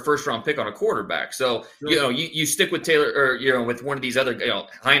use your 1st round pick on a quarterback. So you stick with Taylor or with one of these other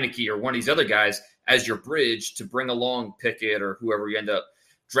Heineke or one of these other guys as your bridge to bring along Pickett or whoever you end up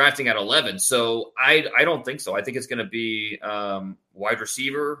drafting at 11. So I don't think so. I think it's going to be wide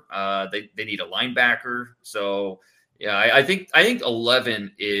receiver. They need a linebacker. So yeah, I think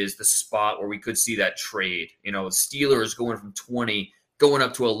 11 is the spot where we could see that trade. Steelers going from 20 going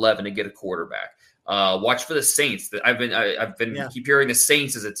up to 11 to get a quarterback. Watch for the Saints. I've been keep hearing the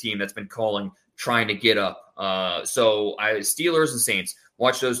Saints as a team that's been trying to get up. So Steelers and Saints.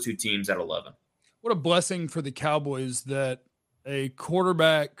 Watch those two teams at 11. What a blessing for the Cowboys that a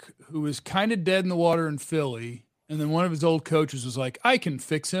quarterback who was kind of dead in the water in Philly, and then one of his old coaches was like, I can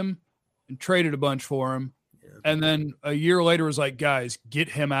fix him, and traded a bunch for him. Yeah. And then a year later was like, guys, get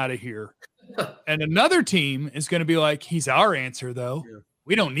him out of here. And another team is going to be like, he's our answer, though. Yeah.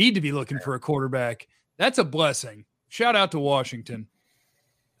 We don't need to be looking for a quarterback. That's a blessing. Shout out to Washington.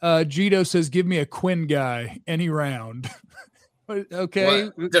 Gito says, give me a Quinn guy any round. Okay.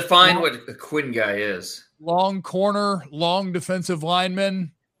 Define what a Quinn guy is. Long corner, long defensive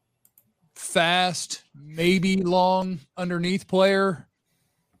lineman, fast, maybe long underneath player.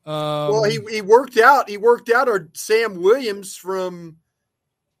 Well, he worked out our Sam Williams from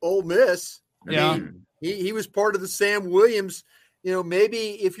Ole Miss. I mean, he was part of the Sam Williams. Maybe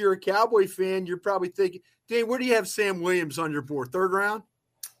if you're a Cowboy fan, you're probably thinking, Dane, where do you have Sam Williams on your board? 3rd round?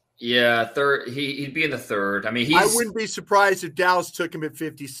 Yeah, 3rd. He'd be in the 3rd. I mean, I wouldn't be surprised if Dallas took him at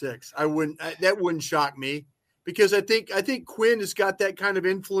 56. I wouldn't. That wouldn't shock me because I think Quinn has got that kind of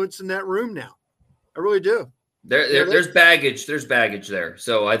influence in that room now. I really do. There's baggage. There's baggage there.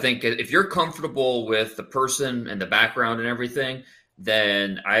 So I think if you're comfortable with the person and the background and everything,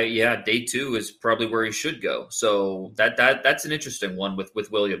 then day 2 is probably where he should go. So that's an interesting one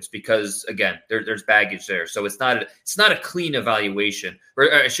with Williams because again, there's baggage there. So it's not a clean evaluation,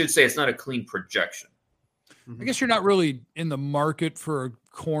 or I should say it's not a clean projection. I guess you're not really in the market for a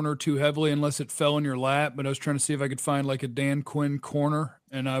corner too heavily unless it fell in your lap, but I was trying to see if I could find like a Dan Quinn corner,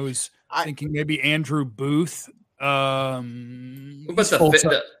 and I was thinking maybe Andrew Booth. What about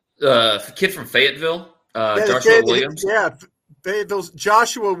the kid from Fayetteville, Joshua Williams? Yeah. Fayetteville's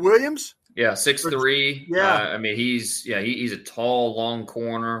Joshua Williams. Yeah, 6'3". Yeah, I mean he's a tall, long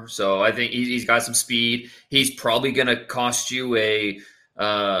corner. So I think he's got some speed. He's probably going to cost you a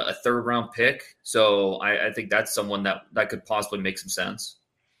 3rd round pick. So I think that's someone that could possibly make some sense.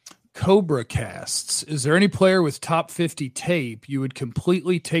 Cobra Casts. Is there any player with top 50 tape you would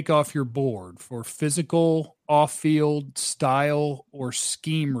completely take off your board for physical, off-field, style, or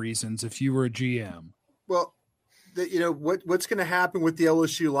scheme reasons if you were a GM? Well, what's going to happen with the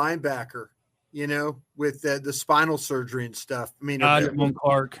LSU linebacker, with the spinal surgery and stuff. I mean, Javon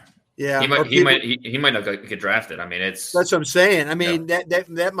Clark. Yeah, he might not get drafted. I mean, that's what I'm saying. I mean,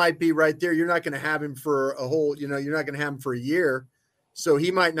 that might be right there. You're not going to have him for a whole, you're not going to have him for a year, so he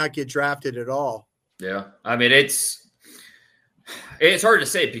might not get drafted at all. Yeah, I mean, it's hard to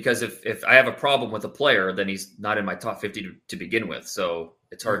say because if I have a problem with a player, then he's not in my top 50 to begin with. So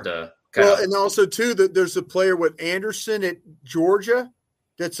it's hard to and also too that there's a player with Anderson at Georgia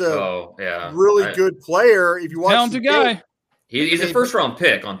that's really good player. If you watch talented guy. He's a first-round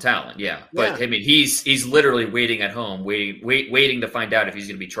pick on talent, But, I mean, he's literally waiting at home, waiting to find out if he's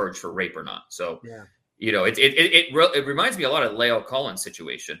going to be charged for rape or not. So, it reminds me a lot of La'el Collins'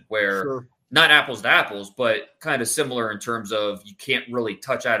 situation where not apples to apples, but kind of similar in terms of you can't really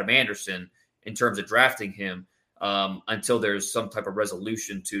touch Adam Anderson in terms of drafting him until there's some type of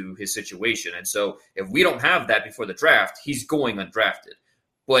resolution to his situation. And so if we don't have that before the draft, he's going undrafted.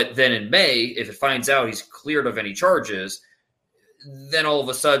 But then in May, if it finds out he's cleared of any charges – then all of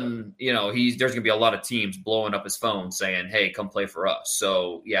a sudden, there's going to be a lot of teams blowing up his phone saying, hey, come play for us.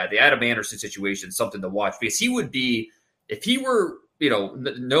 So, the Adam Anderson situation is something to watch because he would be, if he were,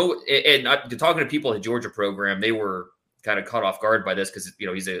 and talking to people at the Georgia program, they were kind of caught off guard by this because,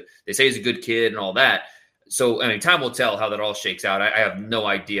 they say he's a good kid and all that. So, I mean, time will tell how that all shakes out. I have no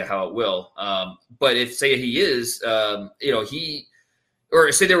idea how it will. But if, say, he is, or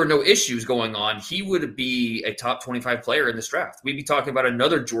say there were no issues going on, he would be a top 25 player in this draft. We'd be talking about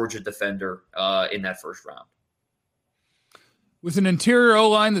another Georgia defender in that first round. With an interior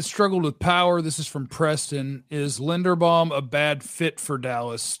O-line that struggled with power, this is from Preston, is Linderbaum a bad fit for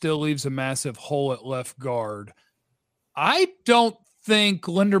Dallas? Still leaves a massive hole at left guard. I don't think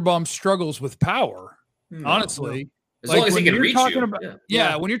Linderbaum struggles with power, honestly. As long as he can reach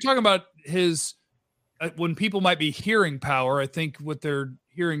you. When you're talking about his – when people might be hearing power, I think what they're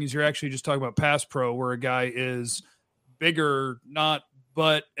hearing is you're actually just talking about pass pro, where a guy is bigger, not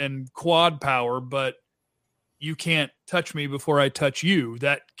butt and quad power, but you can't touch me before I touch you.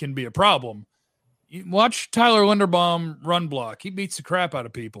 That can be a problem. You watch Tyler Linderbaum run block. He beats the crap out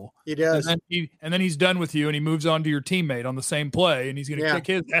of people. He does. And then he's done with you and he moves on to your teammate on the same play and he's going to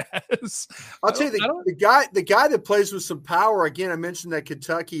kick his ass. I'll tell you, the guy that plays with some power, again, I mentioned that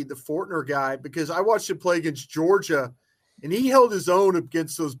Kentucky, the Fortner guy, because I watched him play against Georgia and he held his own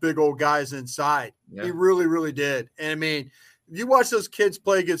against those big old guys inside. Yeah. He really, really did. And I mean, you watch those kids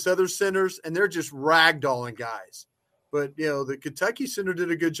play against other centers and they're just ragdolling guys. But, the Kentucky center did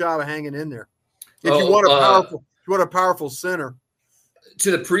a good job of hanging in there. If you want a powerful center. To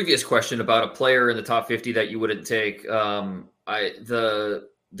the previous question about a player in the top 50 that you wouldn't take, the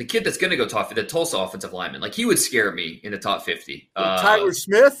kid that's going to go top 50, the Tulsa offensive lineman, like he would scare me in the top 50. Tyler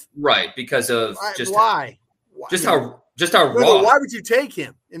Smith, right? Because of how raw. Why would you take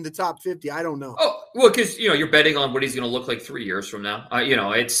him in the top 50? I don't know. Oh, well, because you're betting on what he's going to look like 3 years from now.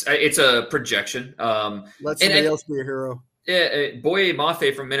 It's a projection. Let somebody else be a hero. Yeah, Boye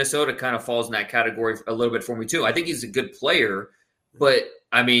Mafe from Minnesota kind of falls in that category a little bit for me too. I think he's a good player, but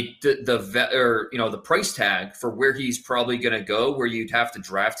I mean the price tag for where he's probably going to go, where you'd have to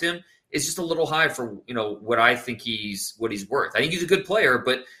draft him, is just a little high for what I think he's worth. I think he's a good player,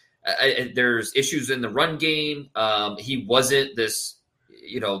 but there's issues in the run game. He wasn't this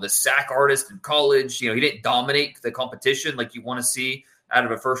the sack artist in college. He didn't dominate the competition like you want to see out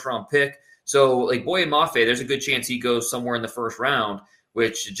of a first round pick. So, like Boye Mafe, there's a good chance he goes somewhere in the first round,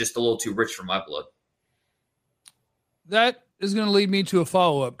 which is just a little too rich for my blood. That is going to lead me to a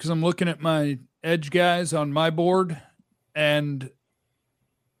follow-up because I'm looking at my edge guys on my board. And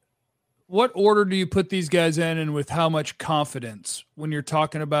what order do you put these guys in and with how much confidence when you're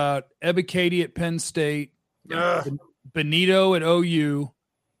talking about Ebiketie at Penn State, Benito at OU,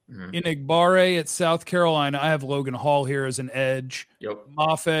 Enigbare at South Carolina? I have Logan Hall here as an edge. Yep.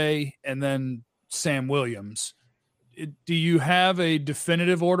 Mafe, and then Sam Williams. Do you have a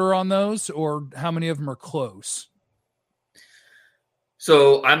definitive order on those, or how many of them are close?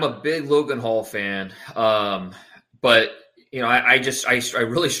 So I'm a big Logan Hall fan, but I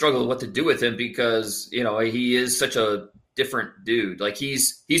really struggle with what to do with him because he is such a different dude. Like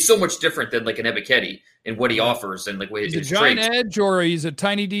he's so much different than like an Ebiketie and what he offers and like what he's a giant edge or he's a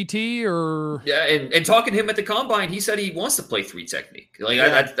tiny DT or and talking to him at the combine, he said he wants to play 3 technique. Like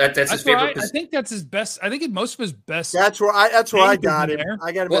that's his favorite. I think that's his best. I think most of his best. That's where I got him.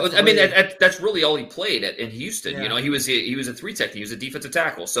 I got him. Well, I mean that's really all he played in Houston. Yeah. He was a 3 technique. He was a defensive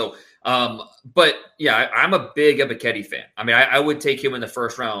tackle. So, but yeah, I'm a big Ebiketie fan. I mean, I would take him in the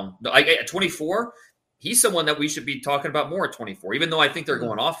first round. At 24. He's someone that we should be talking about more at 24, even though I think they're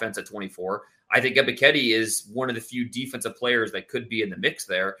going offense at 24. I think Ebiketie is one of the few defensive players that could be in the mix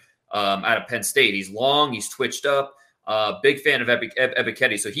there out of Penn State. He's long, he's twitched up. Big fan of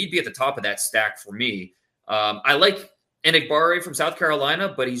Ebiketie, so he'd be at the top of that stack for me. I like Enigbare from South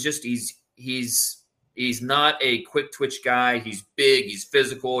Carolina, but he's not a quick twitch guy. He's big, he's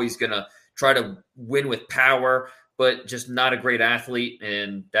physical, he's gonna try to win with power, but just not a great athlete,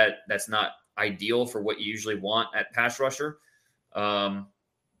 and that's not ideal for what you usually want at pass rusher.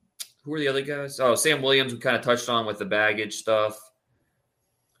 Who are the other guys? Oh, Sam Williams, we kind of touched on with the baggage stuff.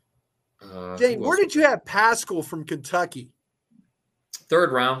 Dane, where did you have Pascal from Kentucky?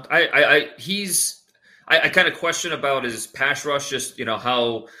 3rd round. I kind of question about his pass rush, just,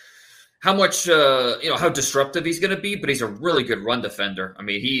 how much, how disruptive he's going to be, but he's a really good run defender. I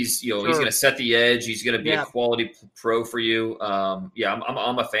mean, he's going to set the edge. He's going to be a quality pro for you. I'm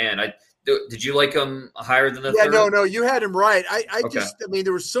a fan. Did you like him higher than the third? No, you had him right. I mean,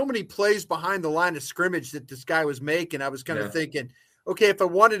 there were so many plays behind the line of scrimmage that this guy was making. I was kind of thinking, okay, if I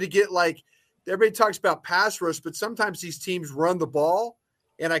wanted to get everybody talks about pass rush, but sometimes these teams run the ball.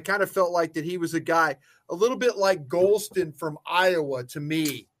 And I kind of felt like that he was a guy a little bit like Golston from Iowa to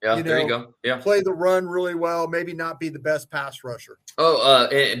me. Yeah, there you go. Yeah. Play the run really well, maybe not be the best pass rusher.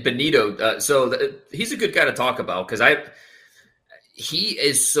 And Benito. He's a good guy to talk about because he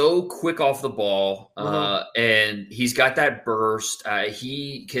is so quick off the ball, and he's got that burst.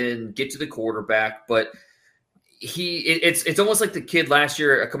 He can get to the quarterback, but it's almost like the kid last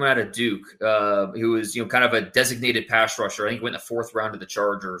year coming out of Duke, who was kind of a designated pass rusher. I think he went in the 4th round of the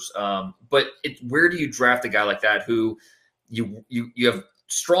Chargers. But where do you draft a guy like that who you have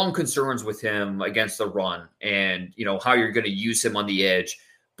strong concerns with him against the run, and how you're going to use him on the edge?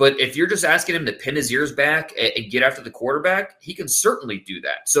 But if you're just asking him to pin his ears back and get after the quarterback, he can certainly do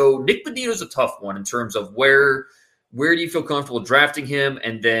that. So Nick Benito's a tough one in terms of where do you feel comfortable drafting him,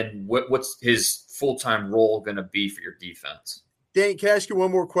 and then what's his full-time role going to be for your defense? Dane, can I ask you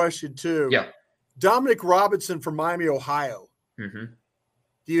one more question too? Yeah. Dominic Robinson from Miami, Ohio. Mm-hmm.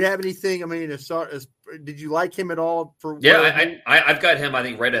 Do you have anything? I mean, did you like him at all? I've got him, I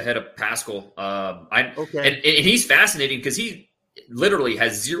think, right ahead of Pascal. And he's fascinating because he literally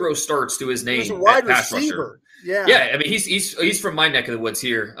has 0 starts to his name. He's a wide receiver. Yeah. I mean, he's from my neck of the woods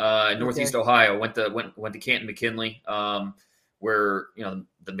here, in Northeast Ohio. Went to Canton McKinley, where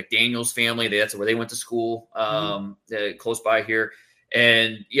the McDaniels family. That's where they went to school, close by here.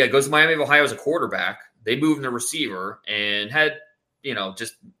 And goes to Miami of Ohio as a quarterback. They moved him to receiver and had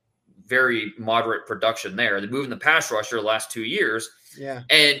just very moderate production there. They moved him to pass rusher the last 2 years. Yeah,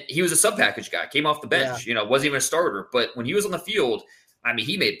 and he was a sub package guy. Came off the bench. Wasn't even a starter. But when he was on the field, I mean,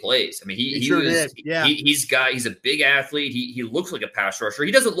 he made plays. I mean, he sure was. Did. Yeah. He's a big athlete. He looks like a pass rusher.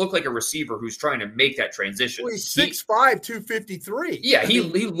 He doesn't look like a receiver who's trying to make that transition. Well, he's 6'5", 253. Yeah, he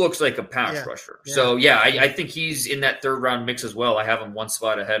looks like a pass rusher. Yeah. So I think he's in that 3rd round mix as well. I have him one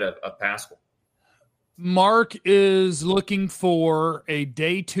spot ahead of Pascal. Mark is looking for a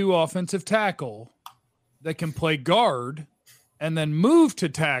day 2 offensive tackle that can play guard and then move to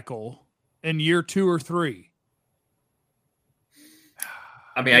tackle in year 2 or 3.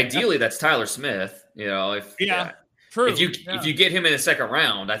 I mean, ideally that's Tyler Smith. True. If you get him in the 2nd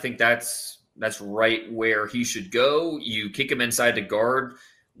round, I think that's right where he should go. You kick him inside to guard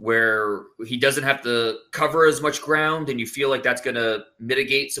where he doesn't have to cover as much ground, and you feel like that's going to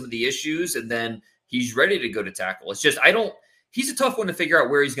mitigate some of the issues, and then he's ready to go to tackle. It's just he's a tough one to figure out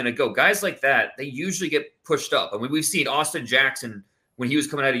where he's going to go. Guys like that, they usually get pushed up. I mean, we've seen Austin Jackson when he was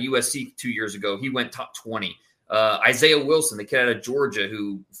coming out of USC 2 years ago. He went top 20. Isaiah Wilson, the kid out of Georgia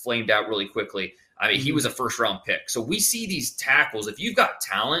who flamed out really quickly. I mean, he was a 1st-round pick. So we see these tackles. If you've got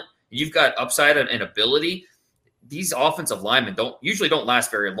talent, you've got upside and ability, these offensive linemen don't last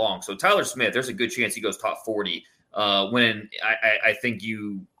very long. So Tyler Smith, there's a good chance he goes top 40. When I think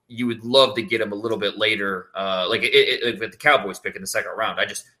you would love to get him a little bit later, with the Cowboys pick in the 2nd round.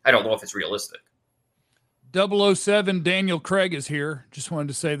 I don't know if it's realistic. 007 Daniel Craig is here. Just wanted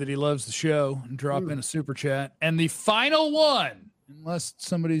to say that he loves the show and drop in a super chat. And the final one, unless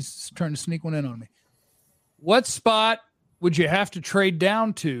somebody's trying to sneak one in on me. What spot would you have to trade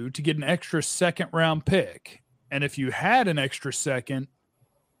down to get an extra 2nd round pick? And if you had an extra 2nd,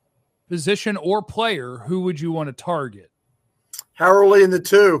 position or player, who would you want to target? How early in the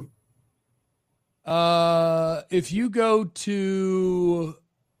 2? If you go to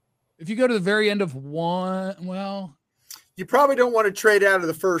the very end of 1, well, you probably don't want to trade out of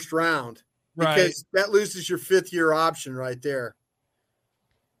the 1st round because right. that loses your 5th-year option right there.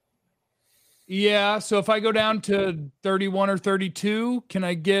 Yeah, so if I go down to 31 or 32, can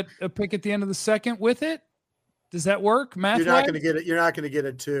I get a pick at the end of the 2nd with it? Does that work? Math? You're not going to get it. You're not going to get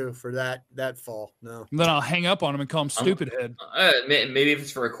a 2 for that fall. No. And then I'll hang up on him and call him stupid head. Maybe if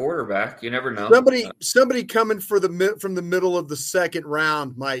it's for a quarterback, you never know. Somebody coming from the middle of the 2nd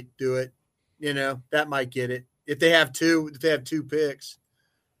round might do it. That might get it if they have 2 picks.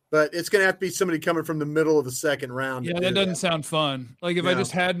 But it's going to have to be somebody coming from the middle of the 2nd round. Yeah, that doesn't sound fun. Like if I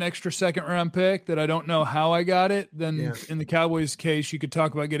just had an extra 2nd round pick that I don't know how I got it, then in the Cowboys case, you could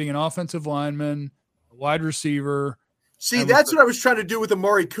talk about getting an offensive lineman, a wide receiver, See, that's what I was trying to do with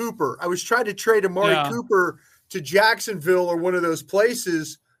Amari Cooper. I was trying to trade Amari Cooper to Jacksonville or one of those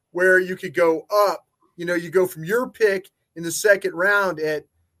places where you could go up. You know, you go from your pick in the second round at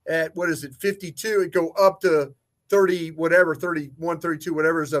what is it, 52, and go up to 30, whatever, 31, 32,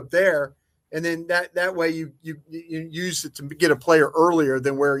 whatever is up there. And then that way you use it to get a player earlier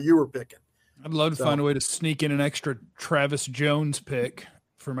than where you were picking. I'd love to find a way to sneak in an extra Travis Jones pick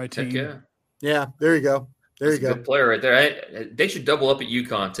for my team. Yeah, there you go. That's a good player right there. They should double up at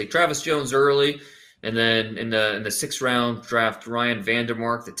UConn. Take Travis Jones early, and then in the 6th round, draft Ryan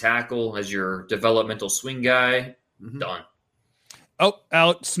Vandermark, the tackle, as your developmental swing guy. Mm-hmm. Done. Oh,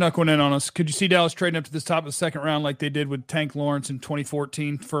 Alex snuck one in on us. Could you see Dallas trading up to the top of the second round like they did with Tank Lawrence in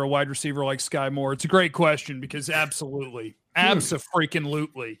 2014 for a wide receiver like Sky Moore? It's a great question because absolutely.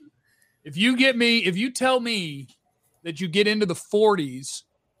 Abso-freaking-lutely. If you tell me that you get into the 40s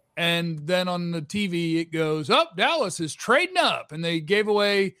and then on the TV it goes, Dallas is trading up, and they gave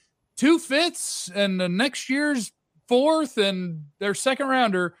away 2 5ths and the next year's 4th and their second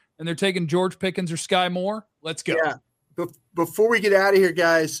rounder, and they're taking George Pickens or Sky Moore. Let's go. Yeah. Before we get out of here,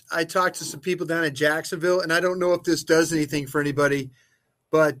 guys, I talked to some people down in Jacksonville, and I don't know if this does anything for anybody,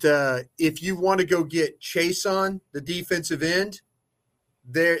 but if you want to go get Chason, the defensive end,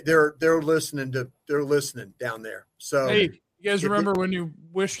 they're listening down there. So hey, you guys remember when you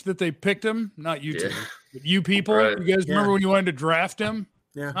wished that they picked him? Not you two, but you people. Right. You guys remember when you wanted to draft him?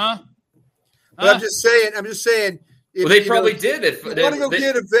 Yeah. Huh? But I'm just saying. Well, they probably did. If you want to go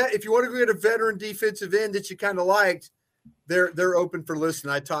get a veteran defensive end that you kind of liked, they're open for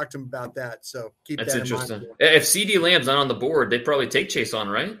listening. I talked to them about that, so keep that in mind. That's interesting. If CD Lamb's not on the board, they'd probably take Chason,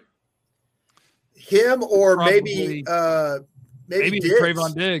 right? Him or maybe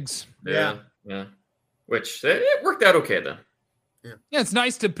Trayvon Diggs. Yeah. Which it worked out okay then. Yeah, it's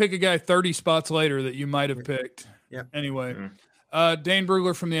nice to pick a guy 30 spots later that you might have picked. Yeah. Anyway, Dane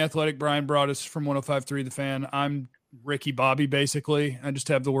Brugler from The Athletic. Brian Broaddus from 105.3 The Fan. I'm Ricky Bobby, basically. I just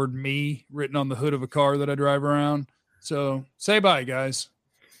have the word me written on the hood of a car that I drive around. So say bye, guys.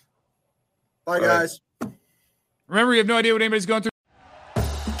 Bye, guys. Remember, you have no idea what anybody's going through.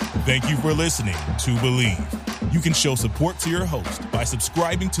 Thank you for listening to Believe. You can show support to your host by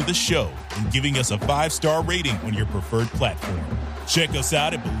subscribing to the show and giving us a 5-star rating on your preferred platform. Check us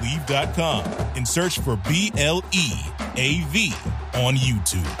out at Believe.com and search for BLEAV on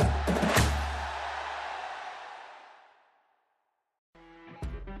YouTube.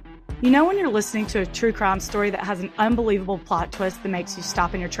 You know when you're listening to a true crime story that has an unbelievable plot twist that makes you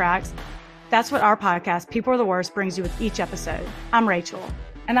stop in your tracks? That's what our podcast, People Are the Worst, brings you with each episode. I'm Rachel.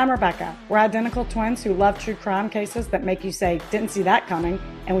 And I'm Rebecca. We're identical twins who love true crime cases that make you say, didn't see that coming,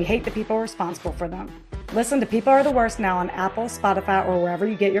 and we hate the people responsible for them. Listen to People Are the Worst now on Apple, Spotify, or wherever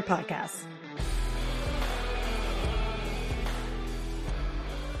you get your podcasts.